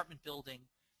an apartment building,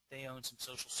 they own some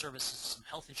social services, some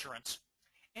health insurance.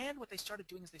 And what they started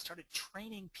doing is they started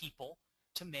training people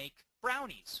to make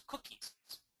brownies, cookies.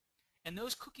 And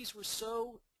those cookies were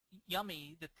so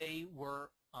yummy that they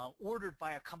were ordered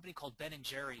by a company called Ben &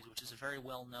 Jerry's, which is a very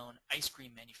well-known ice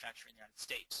cream manufacturer in the United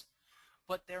States.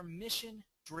 But they're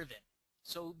mission-driven.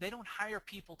 So they don't hire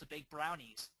people to bake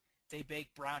brownies. They bake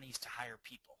brownies to hire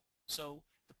people. So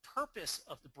the purpose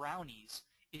of the brownies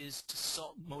is to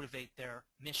motivate their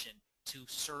mission to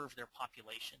serve their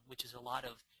population, which is a lot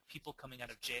of people coming out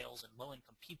of jails and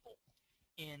low-income people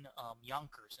in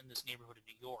Yonkers, in this neighborhood of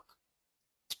New York.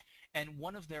 And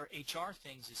one of their HR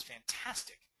things is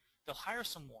fantastic. They'll hire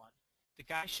someone, the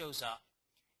guy shows up,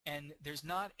 and there's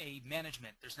not a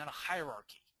management, there's not a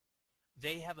hierarchy.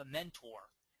 They have a mentor,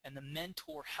 and the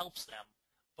mentor helps them,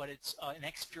 but it's an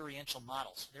experiential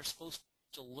model. So they're supposed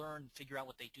to learn, figure out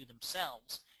what they do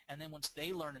themselves, and then once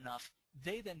they learn enough,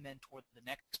 they then mentor the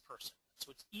next person.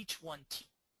 So it's each one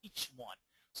teach one.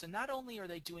 So not only are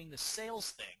they doing the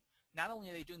sales thing, not only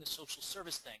are they doing the social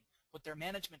service thing, but their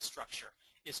management structure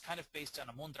is kind of based on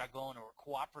a Mondragon or a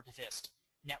cooperativist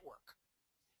network.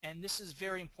 And this is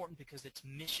very important because it's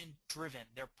mission-driven.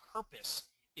 Their purpose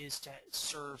is to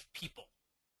serve people.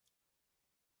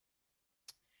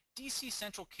 DC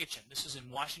Central Kitchen. This is in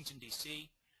Washington, D.C.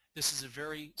 This is a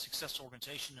very successful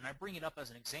organization, and I bring it up as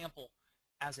an example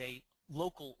as a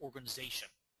local organization.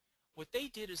 What they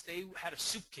did is they had a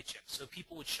soup kitchen, so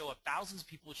people would show up, thousands of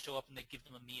people would show up, and they'd give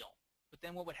them a meal. But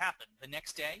then what would happen? The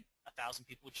next day, 1,000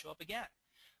 people would show up again.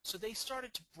 So they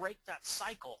started to break that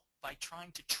cycle by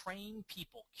trying to train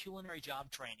people, culinary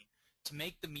job training, to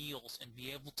make the meals and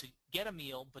be able to get a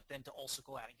meal, but then to also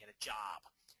go out and get a job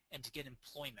and to get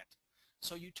employment.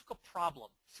 So you took a problem,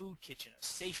 food kitchen, a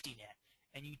safety net,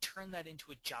 and you turned that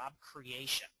into a job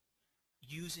creation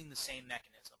using the same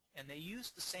mechanism. And they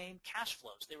used the same cash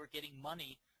flows. They were getting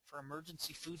money for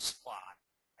emergency food supply,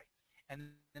 and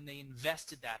then they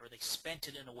invested that, or they spent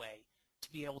it in a way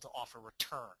to be able to offer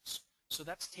returns. So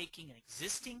that's taking an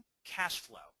existing cash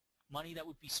flow, money that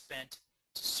would be spent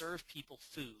to serve people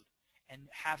food, and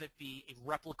have it be a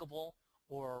replicable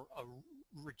or a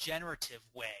regenerative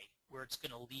way where it's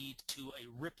going to lead to a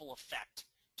ripple effect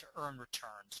to earn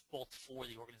returns both for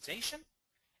the organization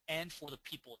and for the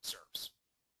people it serves.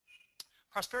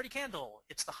 Prosperity Candle,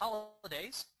 it's the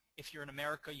holidays. If you're in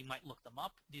America, you might look them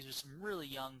up. These are some really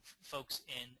young folks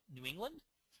in New England,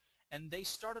 and they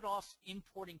started off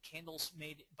importing candles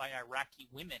made by Iraqi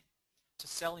women to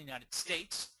sell in the United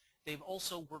States. They've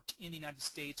also worked in the United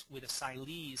States with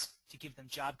asylees to give them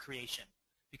job creation,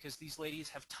 because these ladies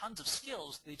have tons of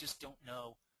skills, they just don't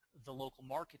know the local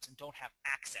markets and don't have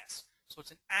access. So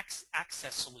it's an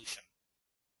access solution.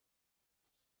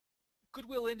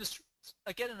 Goodwill Industries,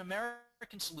 again an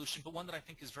American solution, but one that I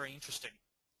think is very interesting.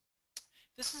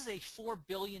 This is a $4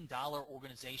 billion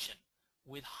organization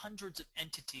with hundreds of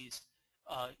entities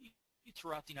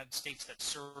throughout the United States that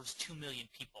serves 2 million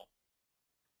people.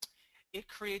 It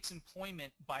creates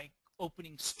employment by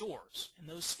opening stores, and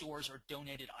those stores are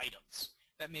donated items.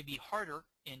 That may be harder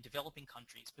in developing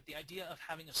countries, but the idea of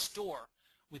having a store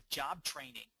with job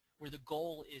training where the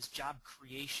goal is job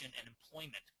creation and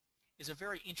employment is a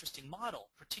very interesting model,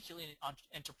 particularly in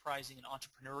enterprising and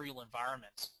entrepreneurial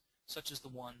environments such as the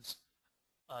ones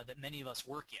that many of us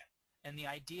work in. And the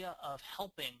idea of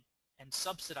helping and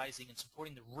subsidizing and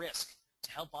supporting the risk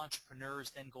to help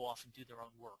entrepreneurs then go off and do their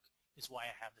own work is why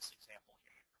I have this example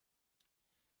here.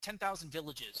 10,000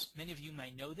 Villages. Many of you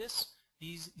may know this.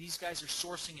 These guys are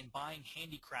sourcing and buying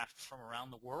handicraft from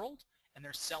around the world, and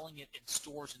they're selling it in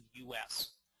stores in the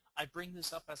U.S. I bring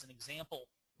this up as an example,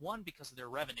 one, because of their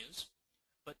revenues,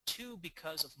 but two,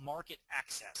 because of market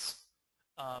access.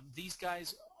 These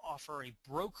guys offer a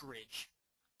brokerage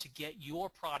to get your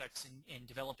products in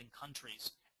developing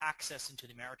countries access into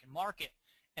the American market.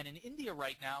 And in India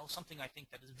right now, something I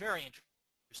think that is very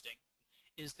interesting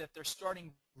is that they're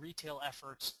starting retail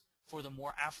efforts for the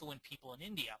more affluent people in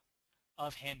India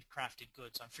of handcrafted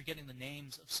goods. I'm forgetting the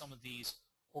names of some of these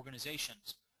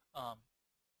organizations.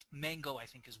 Mango, I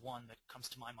think, is one that comes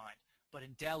to my mind. But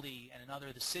in Delhi and in other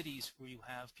of the cities where you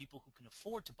have people who can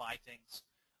afford to buy things,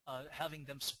 having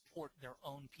them support their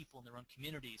own people in their own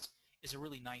communities is a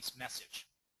really nice message.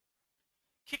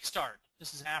 Kickstart,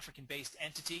 this is an African-based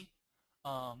entity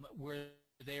where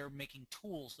they're making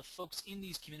tools. The folks in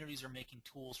these communities are making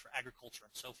tools for agriculture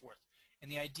and so forth.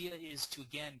 And the idea is to,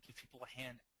 again, give people a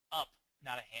hand up,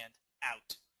 not a hand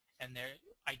out. And their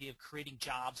idea of creating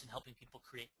jobs and helping people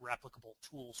create replicable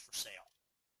tools for sale.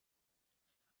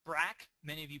 BRAC,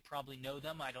 many of you probably know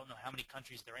them. I don't know how many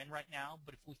countries they're in right now,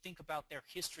 but if we think about their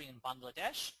history in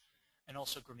Bangladesh and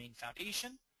also Grameen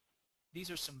Foundation,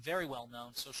 these are some very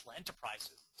well-known social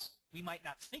enterprises. We might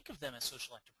not think of them as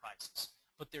social enterprises,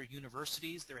 but they're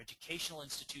universities, they're educational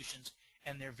institutions,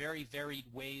 and they're very varied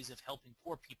ways of helping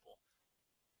poor people.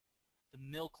 The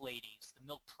milk ladies, the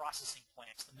milk processing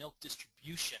plants, the milk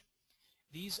distribution.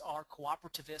 These are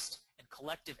cooperativist and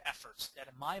collective efforts that,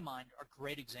 in my mind, are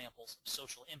great examples of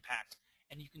social impact.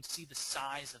 And you can see the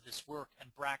size of this work,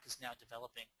 and BRAC is now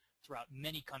developing throughout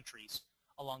many countries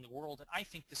along the world. And I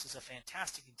think this is a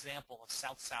fantastic example of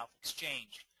South-South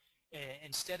exchange.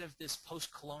 Instead of this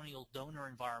post-colonial donor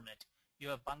environment, you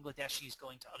have Bangladeshis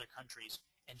going to other countries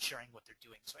and sharing what they're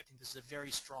doing. So I think this is a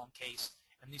very strong case,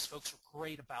 and these folks are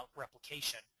great about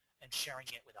replication and sharing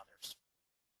it with others.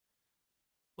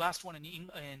 Last one in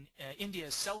India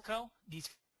is Selco. These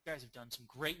guys have done some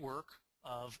great work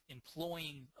of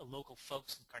employing local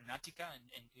folks in Karnataka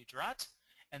and Gujarat,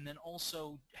 and then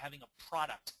also having a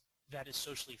product that is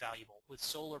socially valuable with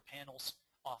solar panels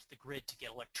off the grid to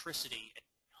get electricity at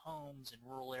homes and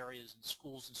rural areas and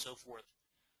schools and so forth,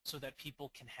 so that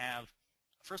people can have,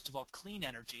 first of all, clean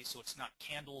energy, so it's not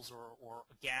candles or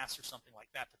gas or something like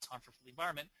that that's harmful for the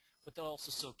environment, but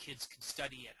also so kids can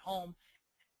study at home.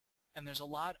 And there's a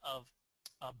lot of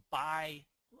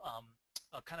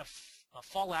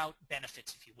fallout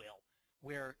benefits, if you will,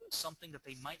 where something that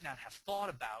they might not have thought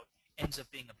about ends up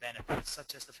being a benefit,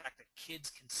 such as the fact that kids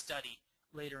can study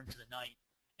later into the night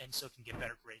and so can get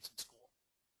better grades in school.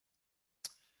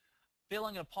 Bill,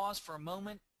 I'm going to pause for a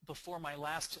moment before my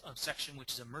last section,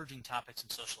 which is emerging topics in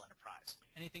social enterprise.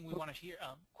 Anything we want to hear,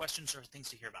 questions or things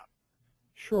to hear about?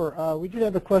 Sure. We did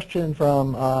have a question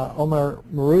from Omar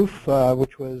Maroof,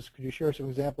 which was, could you share some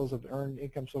examples of earned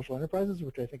income social enterprises,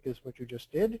 which I think is what you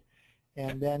just did.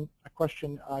 And then a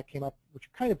question came up, which you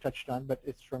kind of touched on, but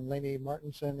it's from Lainey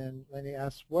Martinson, and Lainey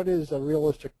asks, what is a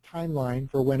realistic timeline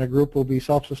for when a group will be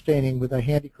self-sustaining with a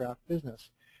handicraft business?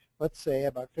 Let's say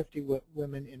about 50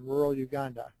 women in rural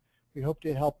Uganda. We hope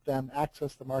to help them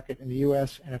access the market in the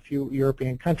U.S. and a few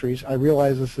European countries. I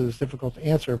realize this is difficult to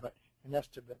answer, but an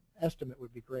estimate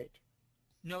would be great.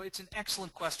 No, it's an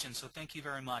excellent question, so thank you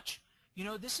very much. You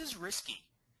know, this is risky.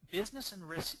 Business and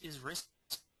risk is risky.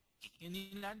 In the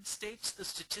United States, the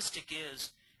statistic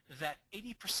is that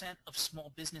 80% of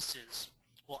small businesses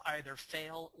will either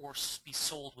fail or be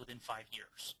sold within 5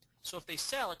 years. So if they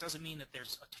sell, it doesn't mean that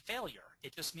there's a failure.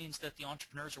 It just means that the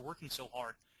entrepreneurs are working so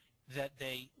hard that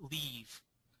they leave.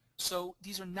 So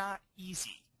these are not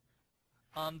easy.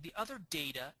 The other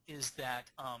data is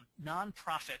that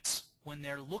nonprofits, when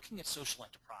they're looking at social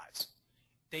enterprise,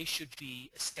 they should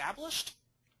be established,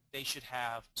 they should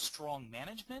have strong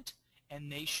management, and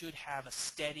they should have a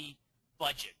steady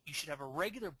budget. You should have a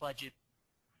regular budget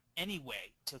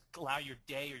anyway to allow your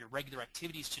day or your regular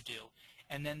activities to do.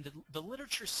 And then the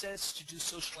literature says to do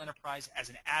social enterprise as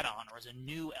an add-on or as a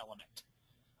new element.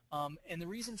 And the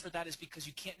reason for that is because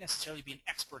you can't necessarily be an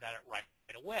expert at it right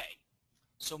away.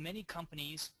 So many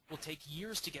companies will take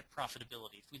years to get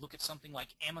profitability. If we look at something like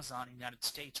Amazon in the United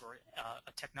States or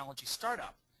a technology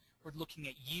startup, we're looking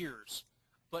at years.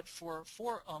 But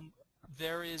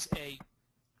there is a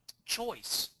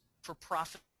choice for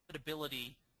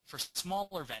profitability for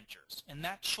smaller ventures, and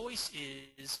that choice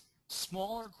is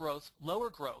smaller growth, lower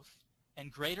growth,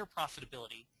 and greater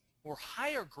profitability, or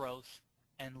higher growth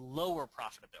and lower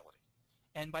profitability.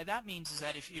 And by that means is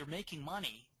that if you're making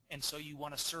money and so you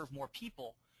want to serve more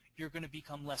people, you're going to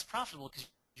become less profitable because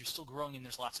you're still growing and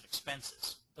there's lots of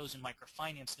expenses. Those in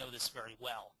microfinance know this very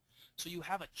well. So you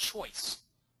have a choice.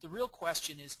 The real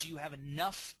question is, do you have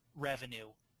enough revenue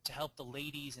to help the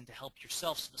ladies and to help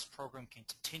yourself so this program can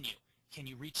continue? Can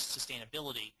you reach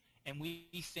sustainability? And we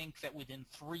think that within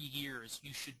 3 years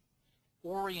you should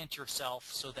orient yourself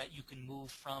so that you can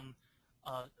move from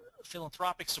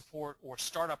philanthropic support or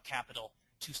startup capital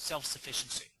to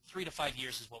self-sufficiency. 3 to 5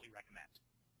 years is what we recommend.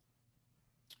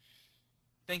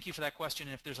 Thank you for that question,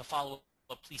 and if there's a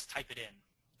follow-up, please type it in.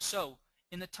 So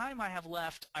in the time I have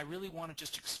left, I really want to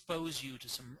just expose you to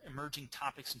some emerging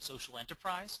topics in social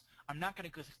enterprise. I'm not going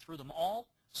to go through them all,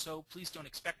 so please don't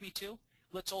expect me to.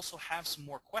 Let's also have some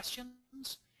more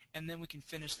questions, and then we can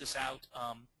finish this out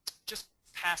just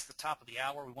past the top of the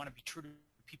hour. We want to be true to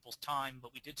people's time,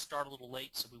 but we did start a little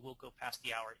late, so we will go past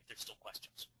the hour if there's still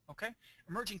questions. Okay?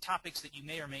 Emerging topics that you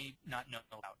may or may not know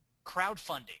about.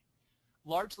 Crowdfunding.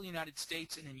 Largely in the United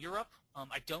States and in Europe.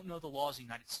 I don't know the laws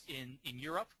in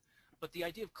Europe, but the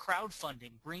idea of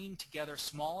crowdfunding, bringing together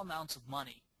small amounts of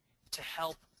money to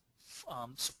help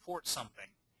support something.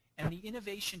 And the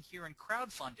innovation here in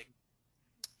crowdfunding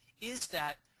is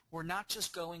that we're not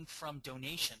just going from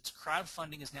donations.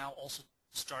 Crowdfunding is now also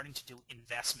starting to do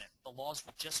investment. The laws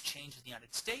will just change in the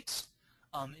United States.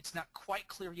 It's not quite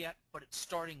clear yet, but it's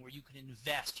starting where you can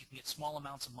invest. You can get small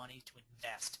amounts of money to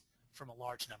invest from a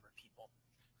large number of people.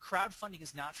 Crowdfunding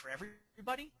is not for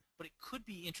everybody, but it could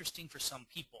be interesting for some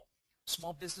people.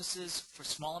 Small businesses for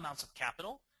small amounts of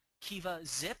capital. Kiva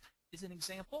Zip is an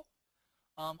example.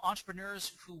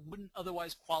 Entrepreneurs who wouldn't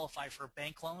otherwise qualify for a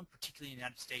bank loan, particularly in the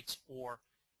United States or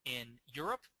in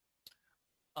Europe.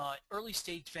 Early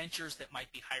stage ventures that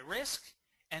might be high risk,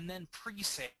 and then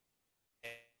pre-sales.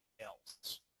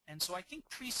 And so I think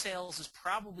pre-sales is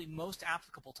probably most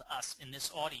applicable to us in this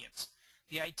audience.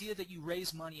 The idea that you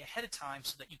raise money ahead of time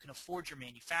so that you can afford your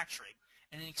manufacturing,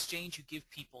 and in exchange you give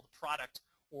people the product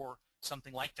or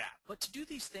something like that. But to do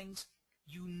these things,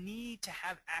 you need to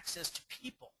have access to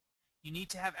people. You need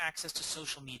to have access to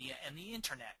social media and the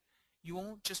internet. You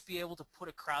won't just be able to put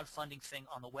a crowdfunding thing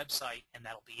on the website and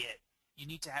that'll be it. You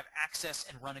need to have access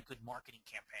and run a good marketing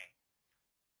campaign.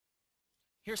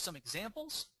 Here's some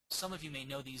examples. Some of you may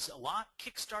know these a lot.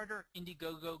 Kickstarter,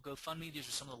 Indiegogo, GoFundMe, these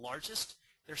are some of the largest.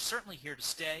 They're certainly here to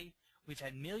stay. We've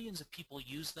had millions of people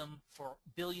use them for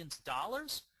billions of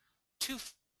dollars. 2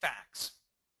 facts.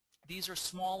 These are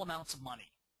small amounts of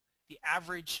money. The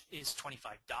average is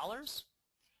 $25.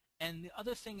 And the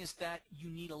other thing is that you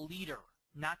need a leader,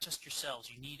 not just yourselves.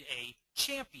 You need a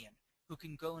champion who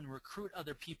can go and recruit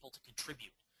other people to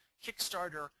contribute.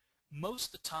 Kickstarter, most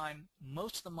of the time,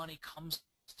 most of the money comes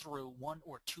through 1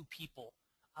 or 2 people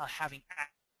having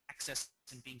access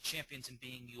and being champions and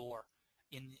being your,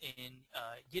 in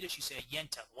Yiddish you say a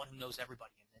yenta, one who knows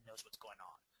everybody and knows what's going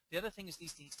on. The other thing is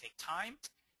these things take time.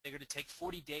 They're going to take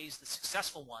 40 days, the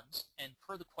successful ones, and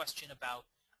per the question about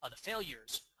the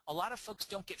failures, a lot of folks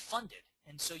don't get funded,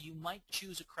 and so you might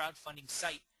choose a crowdfunding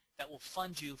site that will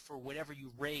fund you for whatever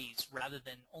you raise rather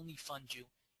than only fund you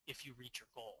if you reach your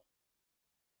goal.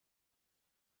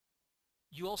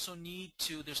 You also need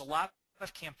to, there's a lot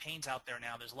of campaigns out there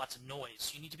now, there's lots of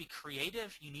noise. You need to be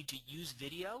creative, you need to use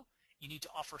video, you need to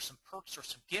offer some perks or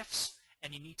some gifts,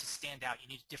 and you need to stand out, you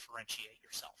need to differentiate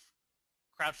yourself.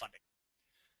 Crowdfunding.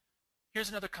 Here's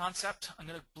another concept. I'm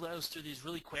going to blow through these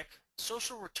really quick.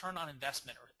 Social return on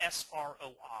investment, or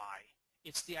SROI.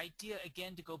 It's the idea,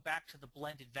 again, to go back to the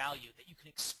blended value, that you can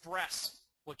express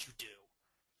what you do.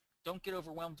 Don't get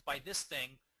overwhelmed by this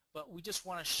thing, but we just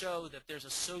want to show that there's a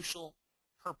social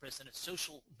purpose and a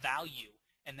social value,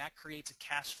 and that creates a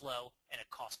cash flow and a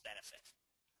cost benefit.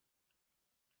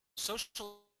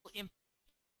 Social impact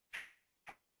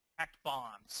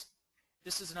bonds.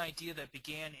 This is an idea that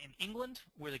began in England,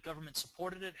 where the government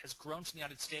supported it, has grown to the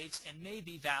United States, and may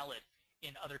be valid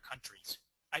in other countries.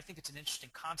 I think it's an interesting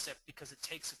concept because it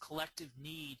takes a collective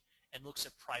need and looks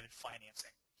at private financing.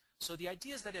 So the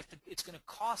idea is that if it's going to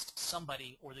cost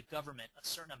somebody or the government a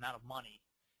certain amount of money,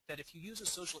 that if you use a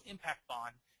social impact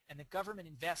bond and the government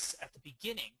invests at the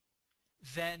beginning,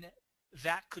 then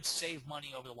that could save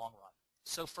money over the long run.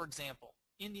 So for example,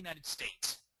 in the United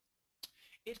States,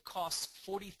 it costs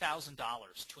 $40,000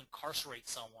 to incarcerate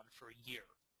someone for a year,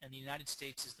 and the United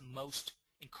States is the most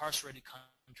incarcerated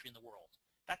country in the world.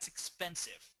 That's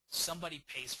expensive. Somebody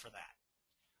pays for that.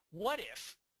 What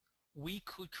if we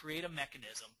could create a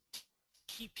mechanism to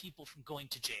keep people from going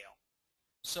to jail?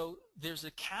 So there's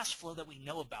a cash flow that we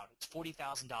know about. It's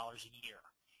 $40,000 a year.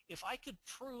 If I could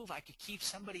prove I could keep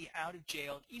somebody out of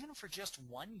jail even for just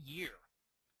 1 year,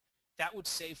 that would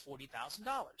save $40,000.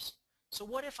 So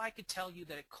what if I could tell you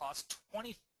that it costs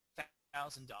 $20,000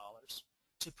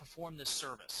 to perform this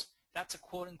service? That's a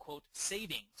quote-unquote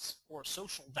savings or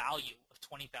social value of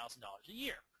 $20,000 a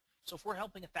year. So if we're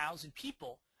helping 1,000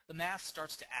 people, the math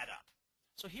starts to add up.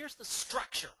 So here's the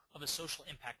structure of a social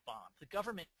impact bond. The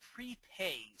government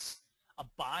prepays a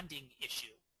bonding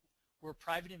issue where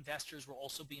private investors will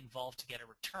also be involved to get a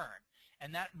return.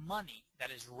 And that money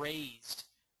that is raised,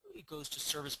 it goes to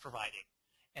service providing.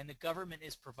 And the government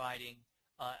is providing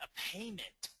a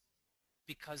payment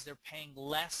because they're paying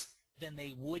less than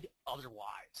they would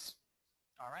otherwise.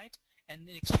 All right? And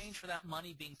in exchange for that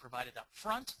money being provided up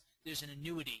front, there's an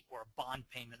annuity or a bond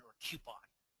payment or a coupon.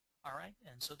 All right?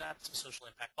 And so that's a social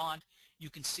impact bond. You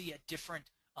can see at different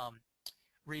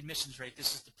readmissions rate,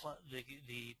 this is the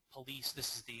police,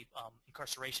 this is the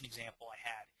incarceration example I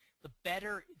had. The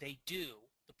better they do,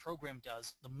 the program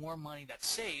does, the more money that's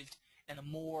saved and the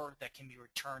more that can be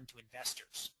returned to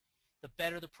investors. The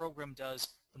better the program does,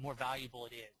 the more valuable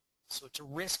it is. So it's a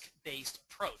risk-based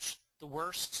approach. The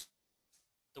worse,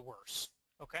 the worse.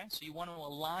 Okay? So you want to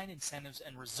align incentives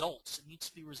and results. It needs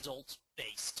to be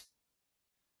results-based.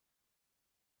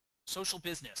 Social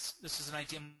business. This is an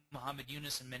idea Muhammad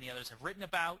Yunus and many others have written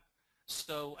about,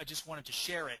 so I just wanted to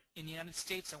share it. In the United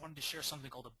States, I wanted to share something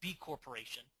called a B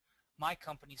Corporation. My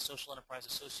company, Social Enterprise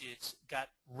Associates, got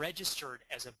registered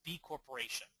as a B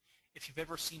Corporation. If you've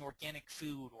ever seen organic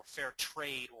food or fair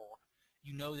trade, or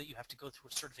you know that you have to go through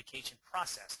a certification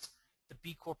process, the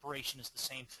B Corporation is the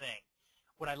same thing.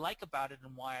 What I like about it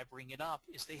and why I bring it up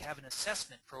is they have an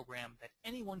assessment program that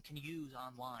anyone can use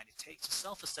online. It takes a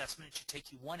self-assessment. It should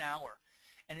take you 1 hour,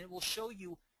 and it will show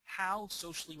you how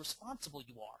socially responsible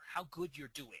you are, how good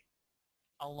you're doing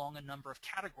along a number of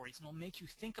categories, and it will make you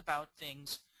think about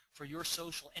things for your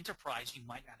social enterprise you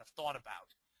might not have thought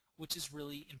about, which is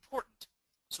really important.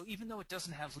 So even though it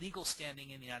doesn't have legal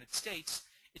standing in the United States,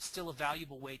 it's still a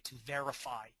valuable way to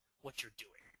verify what you're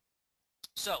doing.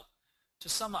 So to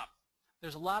sum up,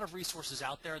 there's a lot of resources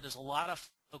out there. There's a lot of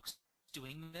folks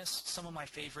doing this. Some of my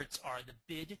favorites are the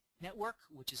BID Network,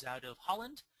 which is out of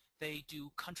Holland. They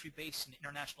do country-based and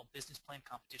international business plan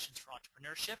competitions for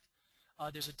entrepreneurship.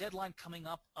 There's a deadline coming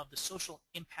up of the Social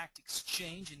Impact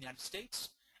Exchange in the United States.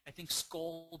 I think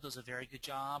Skoll does a very good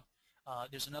job.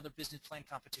 There's another business plan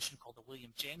competition called the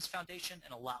William James Foundation,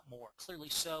 and a lot more. Clearly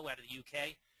So out of the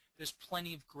UK. There's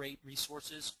plenty of great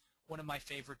resources. One of my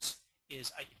favorites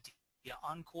is Idea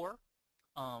Encore.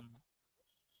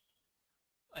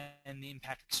 And the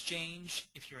Impact Exchange.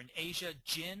 If you're in Asia,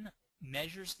 JIN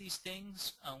measures these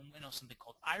things. I know something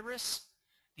called IRIS,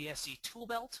 the SE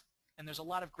Toolbelt, and there's a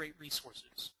lot of great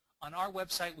resources. On our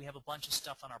website, we have a bunch of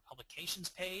stuff on our publications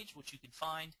page, which you can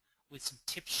find with some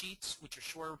tip sheets, which are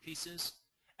shorter pieces,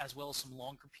 as well as some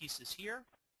longer pieces here.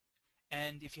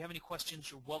 And if you have any questions,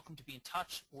 you're welcome to be in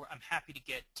touch, or I'm happy to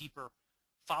get deeper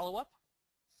follow-up.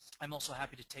 I'm also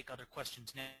happy to take other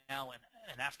questions now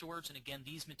and afterwards. And again,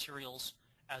 these materials,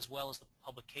 as well as the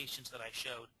publications that I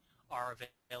showed, are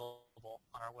available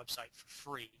on our website for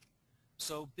free.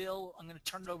 So Bill, I'm going to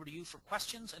turn it over to you for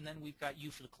questions, and then we've got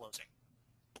you for the closing.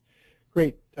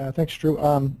 Great. Thanks, Drew.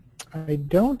 I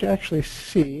don't actually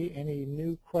see any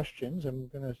new questions. I'm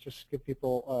going to just give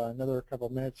people another couple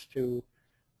of minutes to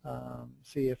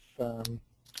see if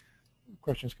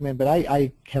questions come in. But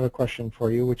I have a question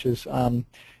for you, which is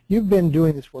you've been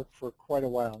doing this work for quite a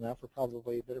while now, for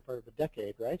probably a better part of a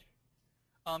decade, right?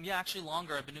 Yeah, actually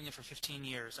longer. I've been doing it for 15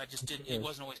 years. I just didn't. It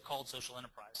wasn't always called social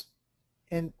enterprise.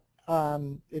 And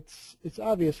it's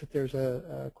obvious that there's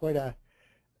quite a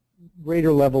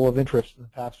greater level of interest in the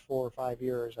past 4 or 5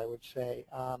 years, I would say.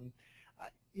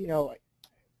 You know,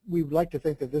 we would like to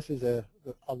think that this is a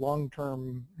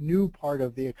long-term new part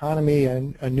of the economy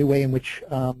and a new way in which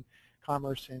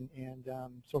commerce and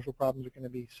social problems are going to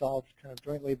be solved kind of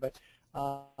jointly. But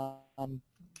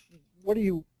what do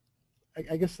you?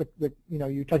 I guess you know,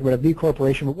 you talked about a B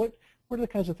corporation, but what are the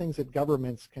kinds of things that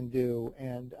governments can do,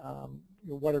 and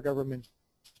what are governments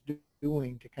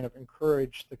doing to kind of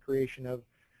encourage the creation of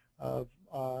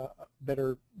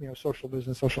better, you know, social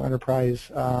business, social enterprise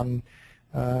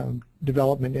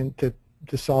development into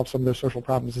to solve some of their social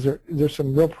problems? Is there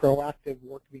some real proactive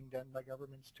work being done by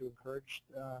governments to encourage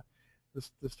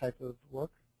this type of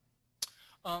work?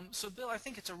 So Bill, I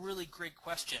think it's a really great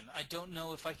question. I don't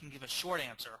know if I can give a short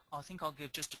answer. I think I'll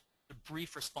give just a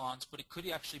brief response, but it could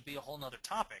actually be a whole nother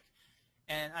topic.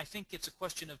 And I think it's a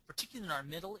question of, particularly in our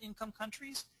middle income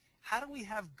countries, how do we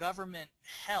have government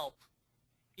help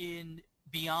in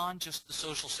beyond just the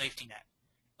social safety net?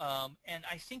 And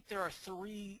I think there are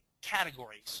 3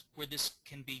 categories where this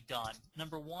can be done.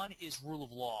 Number 1 is rule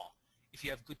of law. If you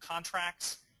have good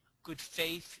contracts, good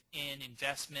faith in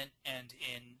investment and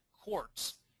in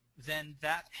courts, then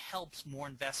that helps more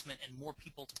investment and more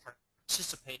people to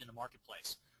participate in the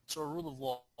marketplace. So a rule of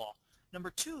law.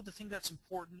 Number 2, the thing that's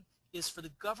important is for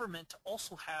the government to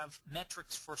also have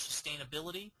metrics for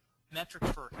sustainability,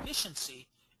 metrics for efficiency,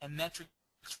 and metrics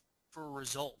for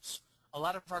results. A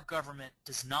lot of our government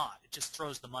does not. It just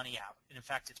throws the money out. And in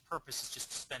fact, its purpose is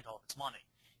just to spend all of its money.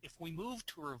 If we move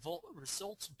to a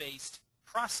results-based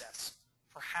process,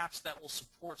 perhaps that will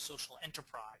support social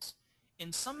enterprise.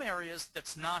 In some areas,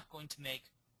 that's not going to make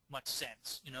much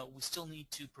sense. You know, we still need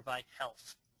to provide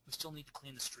health. We still need to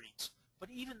clean the streets. But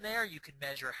even there, you can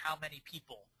measure how many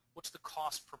people, what's the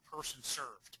cost per person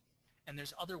served. And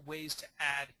there's other ways to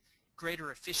add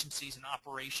greater efficiencies and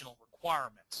operational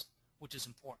requirements, which is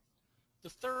important. The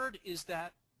third is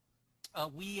that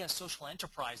we as social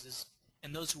enterprises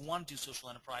and those who want to do social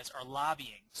enterprise are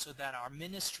lobbying so that our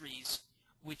ministries,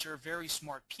 which are very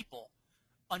smart people,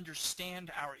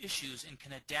 understand our issues and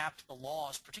can adapt the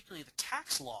laws, particularly the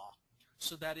tax law,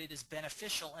 so that it is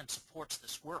beneficial and supports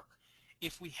this work.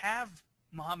 If we have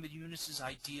Muhammad Yunus's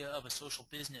idea of a social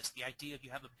business, the idea of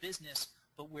you have a business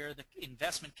but where the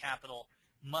investment capital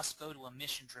must go to a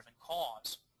mission-driven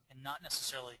cause and not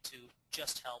necessarily to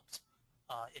just help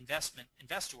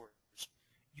investors,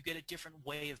 you get a different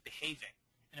way of behaving.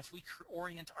 And if we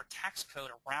orient our tax code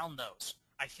around those,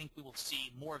 I think we will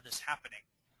see more of this happening.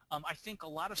 I think a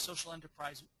lot of social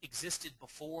enterprise existed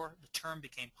before the term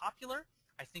became popular.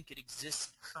 I think it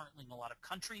exists currently in a lot of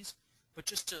countries. But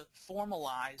just to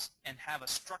formalize and have a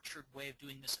structured way of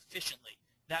doing this efficiently,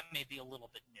 that may be a little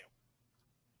bit new.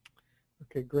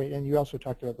 Okay, great. And you also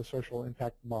talked about the social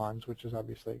impact bonds, which is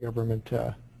obviously a government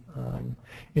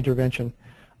intervention.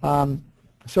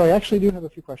 So I actually do have a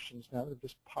few questions now that have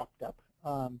just popped up.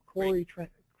 Corey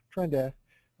Trenda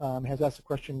has asked a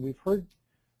question. We've heard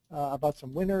about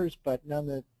some winners, but none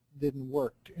that didn't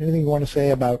work. Anything you want to say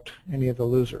about any of the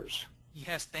losers?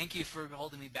 Yes, thank you for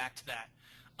holding me back to that.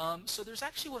 So there's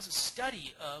actually was a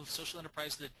study of social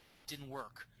enterprise that didn't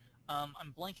work.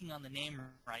 I'm blanking on the name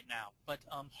right now, but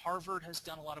Harvard has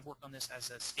done a lot of work on this, as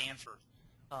has Stanford.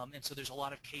 And so there's a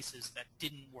lot of cases that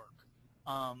didn't work.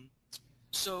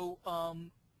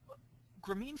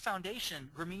 Grameen Foundation,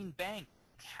 Grameen Bank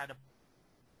had a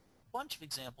bunch of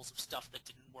examples of stuff that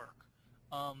didn't work.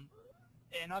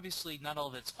 And obviously not all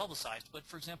of it's publicized, but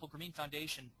for example, Grameen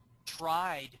Foundation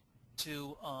tried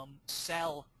to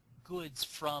sell goods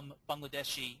from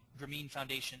Bangladeshi Grameen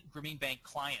Foundation, Grameen Bank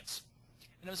clients.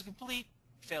 And it was a complete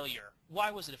failure.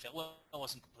 Why was it a failure? Well, it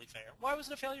wasn't a complete failure. Why was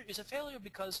it a failure? It's a failure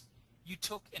because you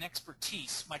took an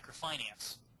expertise,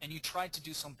 microfinance, and you tried to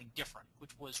do something different,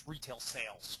 which was retail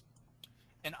sales.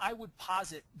 And I would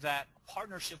posit that a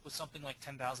partnership with something like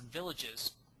 10,000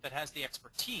 Villages that has the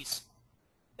expertise,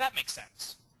 that makes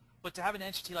sense. But to have an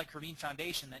entity like Grameen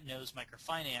Foundation that knows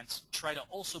microfinance try to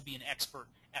also be an expert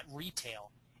at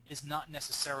retail is not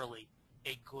necessarily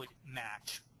a good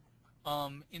match.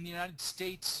 In the United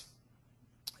States,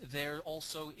 there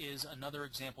also is another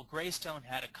example. Greystone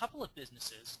had a couple of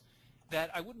businesses that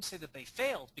I wouldn't say that they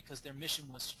failed because their mission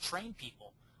was to train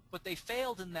people, but they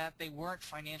failed in that they weren't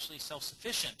financially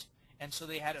self-sufficient, and so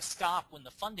they had to stop when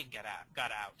the funding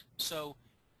got out. So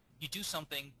you do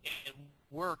something, it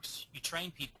works, you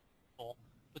train people,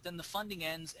 but then the funding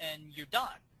ends and you're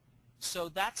done. So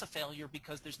that's a failure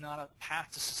because there's not a path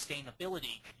to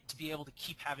sustainability to be able to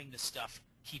keep having this stuff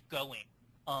keep going.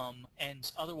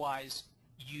 And otherwise,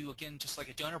 you, again, just like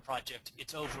a donor project,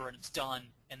 it's over and it's done,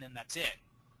 and then that's it.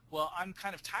 Well, I'm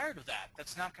kind of tired of that.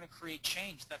 That's not going to create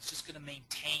change. That's just going to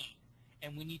maintain.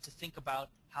 And we need to think about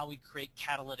how we create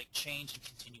catalytic change and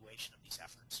continuation of these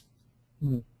efforts.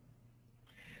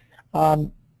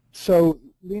 So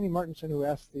Leonie Martinson, who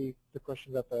asked the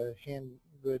question about the hand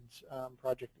goods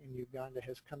project in Uganda,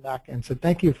 has come back and said,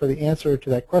 thank you for the answer to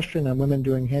that question on women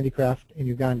doing handicraft in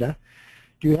Uganda.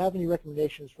 Do you have any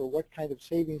recommendations for what kind of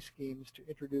savings schemes to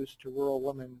introduce to rural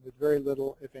women with very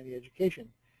little, if any, education?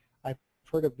 I've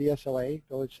heard of VSLA,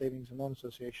 Village Savings and Loan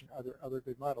Association. Are there other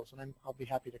good models? And I'll be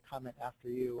happy to comment after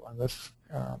you on this,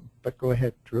 but go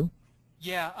ahead, Drew.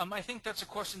 Yeah, I think that's a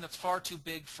question that's far too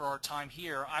big for our time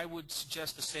here. I would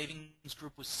suggest the savings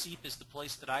group with SEEP is the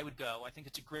place that I would go. I think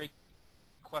it's a great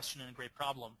question and a great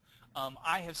problem.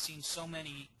 I have seen so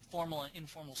many formal and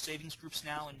informal savings groups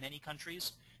now in many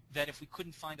countries that if we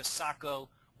couldn't find a SACCO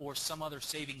or some other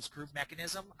savings group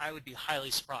mechanism, I would be highly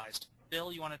surprised.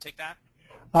 Bill, you want to take that?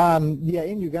 Yeah,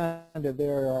 in Uganda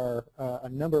there are a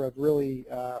number of really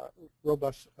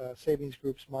robust savings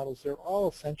groups models. They're all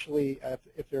essentially,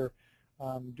 if they're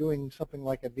doing something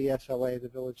like a VSLA, the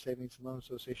Village Savings and Loan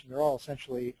Association, they're all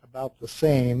essentially about the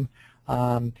same.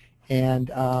 And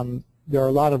there are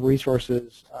a lot of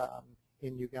resources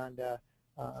in Uganda.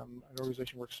 An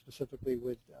organization works specifically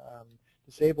with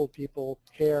disabled people.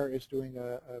 CARE is doing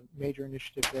a major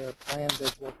initiative there. PLAN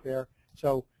does work there.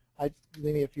 So,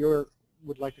 Leonie, if you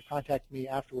would like to contact me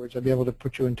afterwards, I'd be able to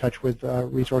put you in touch with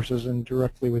resources and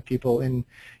directly with people in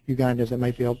Uganda that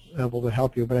might be able to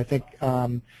help you. But I think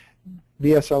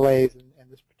VSLAs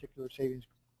and this particular savings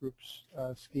groups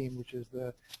scheme, which is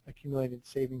the Accumulated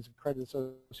Savings and Credit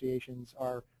Associations,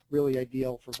 are really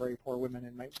ideal for very poor women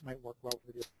and might work well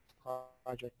for your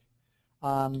project.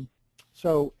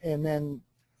 And then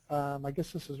I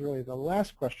guess this is really the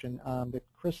last question that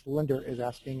Chris Linder is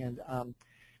asking. And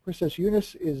Chris says,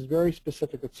 Eunice is very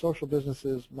specific that social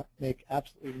businesses make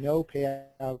absolutely no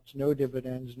payouts, no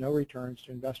dividends, no returns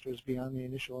to investors beyond the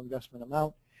initial investment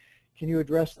amount. Can you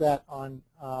address that on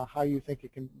how you think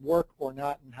it can work or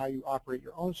not and how you operate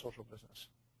your own social business?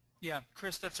 Yeah,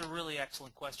 Chris, that's a really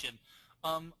excellent question.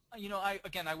 You know, I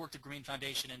worked at Green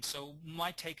Foundation, and so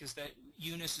my take is that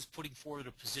Eunice is putting forward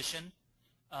a position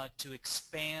to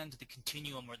expand the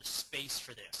continuum or the space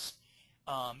for this.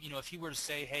 You know, if he were to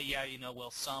say, hey, yeah, you know,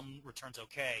 well, some returns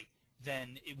okay,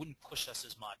 then it wouldn't push us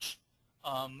as much.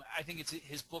 I think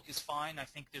his book is fine. I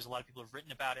think there's a lot of people who have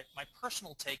written about it. My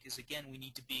personal take is, again, we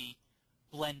need to be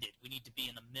blended. We need to be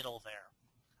in the middle there.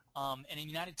 And in the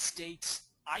United States,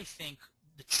 I think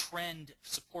the trend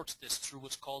supports this through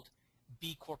what's called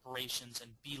B corporations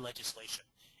and B legislation.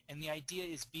 And the idea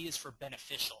is B is for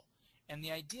beneficial. And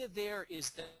the idea there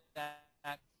is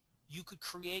that you could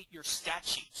create your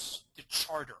statutes, the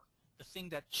charter, the thing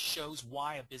that shows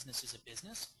why a business is a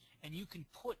business, and you can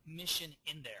put mission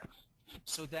in there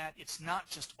so that it's not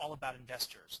just all about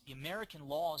investors. The American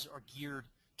laws are geared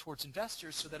towards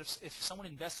investors so that if someone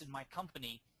invested in my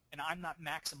company and I'm not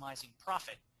maximizing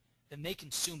profit, then they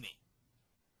can sue me.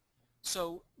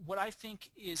 So what I think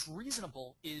is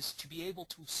reasonable is to be able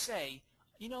to say,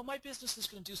 you know, my business is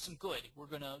going to do some good. We're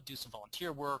going to do some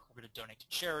volunteer work. We're going to donate to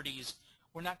charities.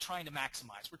 We're not trying to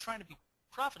maximize. We're trying to be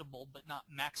profitable but not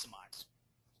maximize.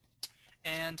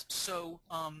 And so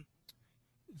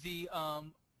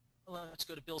let's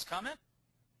go to Bill's comment.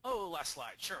 Oh, last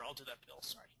slide. Sure, I'll do that, Bill.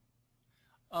 Sorry.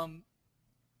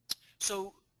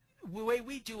 So the way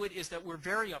we do it is that we're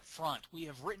very upfront. We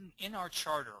have written in our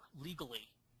charter legally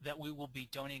that we will be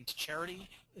donating to charity,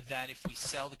 that if we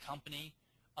sell the company,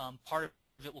 part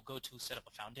of it will go to set up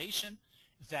a foundation,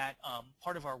 that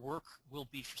part of our work will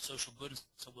be for social good,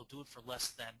 so we'll do it for less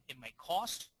than it might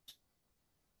cost.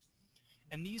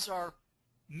 And these are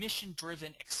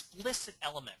mission-driven, explicit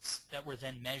elements that we're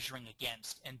then measuring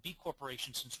against. And B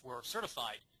Corporation, since we're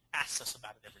certified, asks us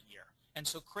about it every year. And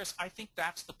so, Chris, I think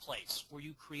that's the place where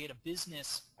you create a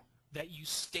business that you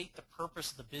state the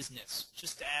purpose of the business.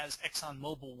 Just as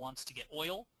ExxonMobil wants to get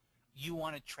oil, you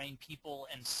want to train people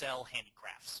and sell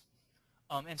handicrafts.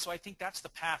 And so I think that's the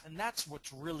path, and that's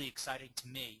what's really exciting to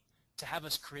me, to have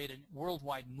us create a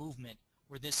worldwide movement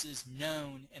where this is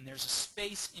known and there's a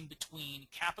space in between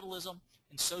capitalism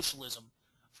and socialism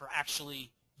for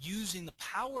actually using the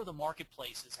power of the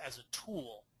marketplaces as a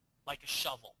tool, like a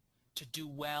shovel, to do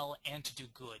well and to do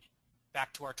good.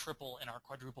 Back to our triple and our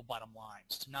quadruple bottom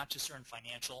lines, to not just earn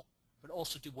financial, but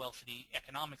also do well for the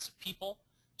economics of people,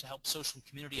 to help social and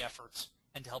community efforts,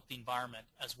 and to help the environment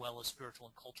as well as spiritual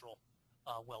and cultural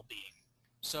well-being.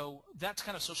 So that's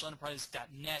kind of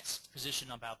socialenterprise.net's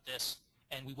position about this,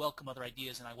 and we welcome other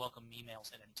ideas, and I welcome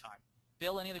emails at any time.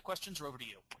 Bill, any other questions, or over to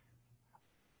you?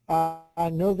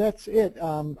 No, that's it.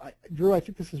 Drew, I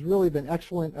think this has really been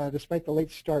excellent. Despite the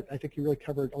late start, I think you really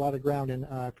covered a lot of ground, and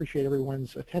I appreciate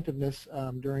everyone's attentiveness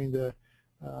during the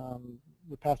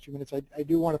past few minutes. I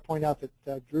do want to point out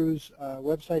that Drew's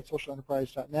website,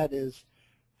 socialenterprise.net, is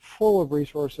full of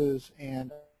resources,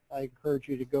 and I encourage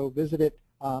you to go visit it.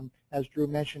 As Drew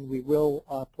mentioned, we will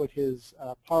put his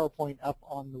PowerPoint up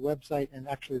on the website, and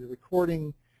actually the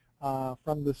recording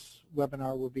from this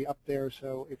webinar will be up there,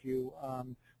 so if you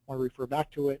want to refer back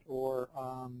to it, or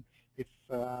if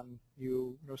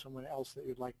you know someone else that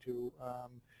you'd like to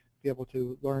be able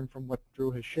to learn from what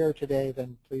Drew has shared today,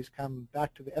 then please come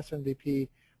back to the SNVP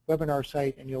webinar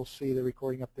site and you'll see the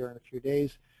recording up there in a few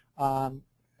days.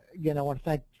 Again, I want to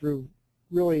thank Drew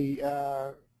really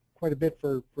quite a bit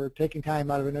for taking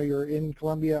time out of, I know you're in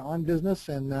Columbia on business,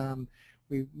 and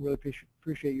we really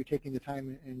appreciate you taking the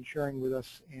time and sharing with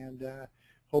us, and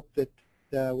hope that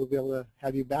we'll be able to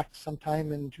have you back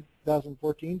sometime in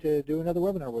 2014 to do another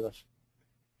webinar with us.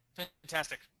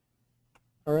 Fantastic.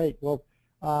 All right. Well,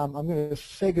 I'm going to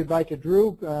say goodbye to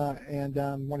Drew, and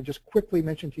want to just quickly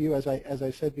mention to you, as I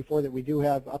said before, that we do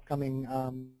have upcoming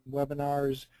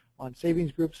webinars on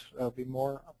savings groups. There'll be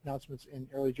more announcements in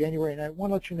early January, and I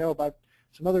want to let you know about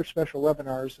some other special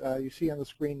webinars. You see on the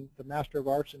screen the Master of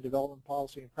Arts in Development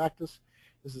Policy and Practice.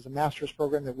 This is a master's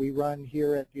program that we run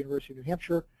here at the University of New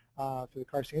Hampshire through the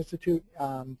Carsey Institute.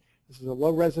 This is a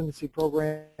low residency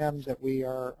program that we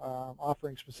are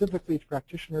offering specifically to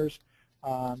practitioners.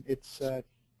 It's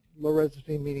low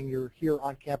residency, meaning you're here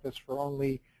on campus for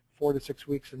only 4 to 6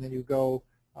 weeks, and then you go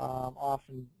off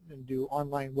and do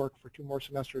online work for 2 more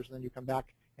semesters, and then you come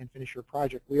back and finish your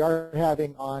project. We are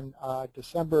having on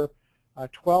December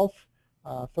 12th,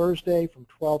 Thursday, from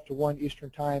 12 to 1 Eastern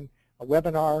Time, a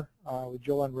webinar with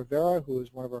Joanne Rivera, who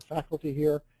is one of our faculty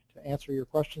here, to answer your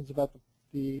questions about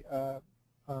the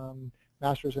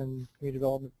Masters in Community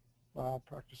Development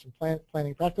Practice and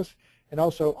Planning Practice, and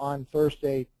also on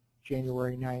Thursday,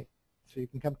 January 9th. So you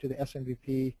can come to the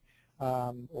SNVP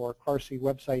or Carsey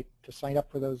website to sign up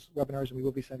for those webinars, and we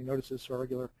will be sending notices to our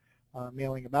regular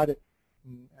mailing about it.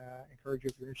 And encourage you,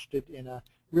 if you're interested in a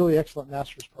really excellent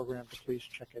master's program, to please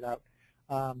check it out.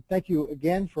 Thank you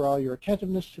again for all your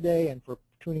attentiveness today and for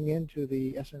tuning in to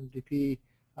the SNVP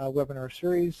webinar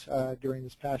series during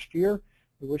this past year.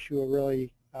 We wish you a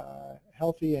really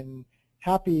healthy and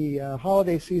happy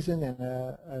holiday season and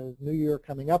a new year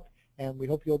coming up, and we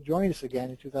hope you'll join us again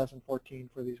in 2014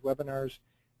 for these webinars.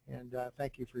 And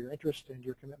thank you for your interest and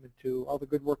your commitment to all the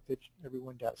good work that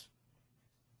everyone does.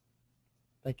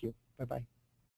 Thank you. Bye-bye.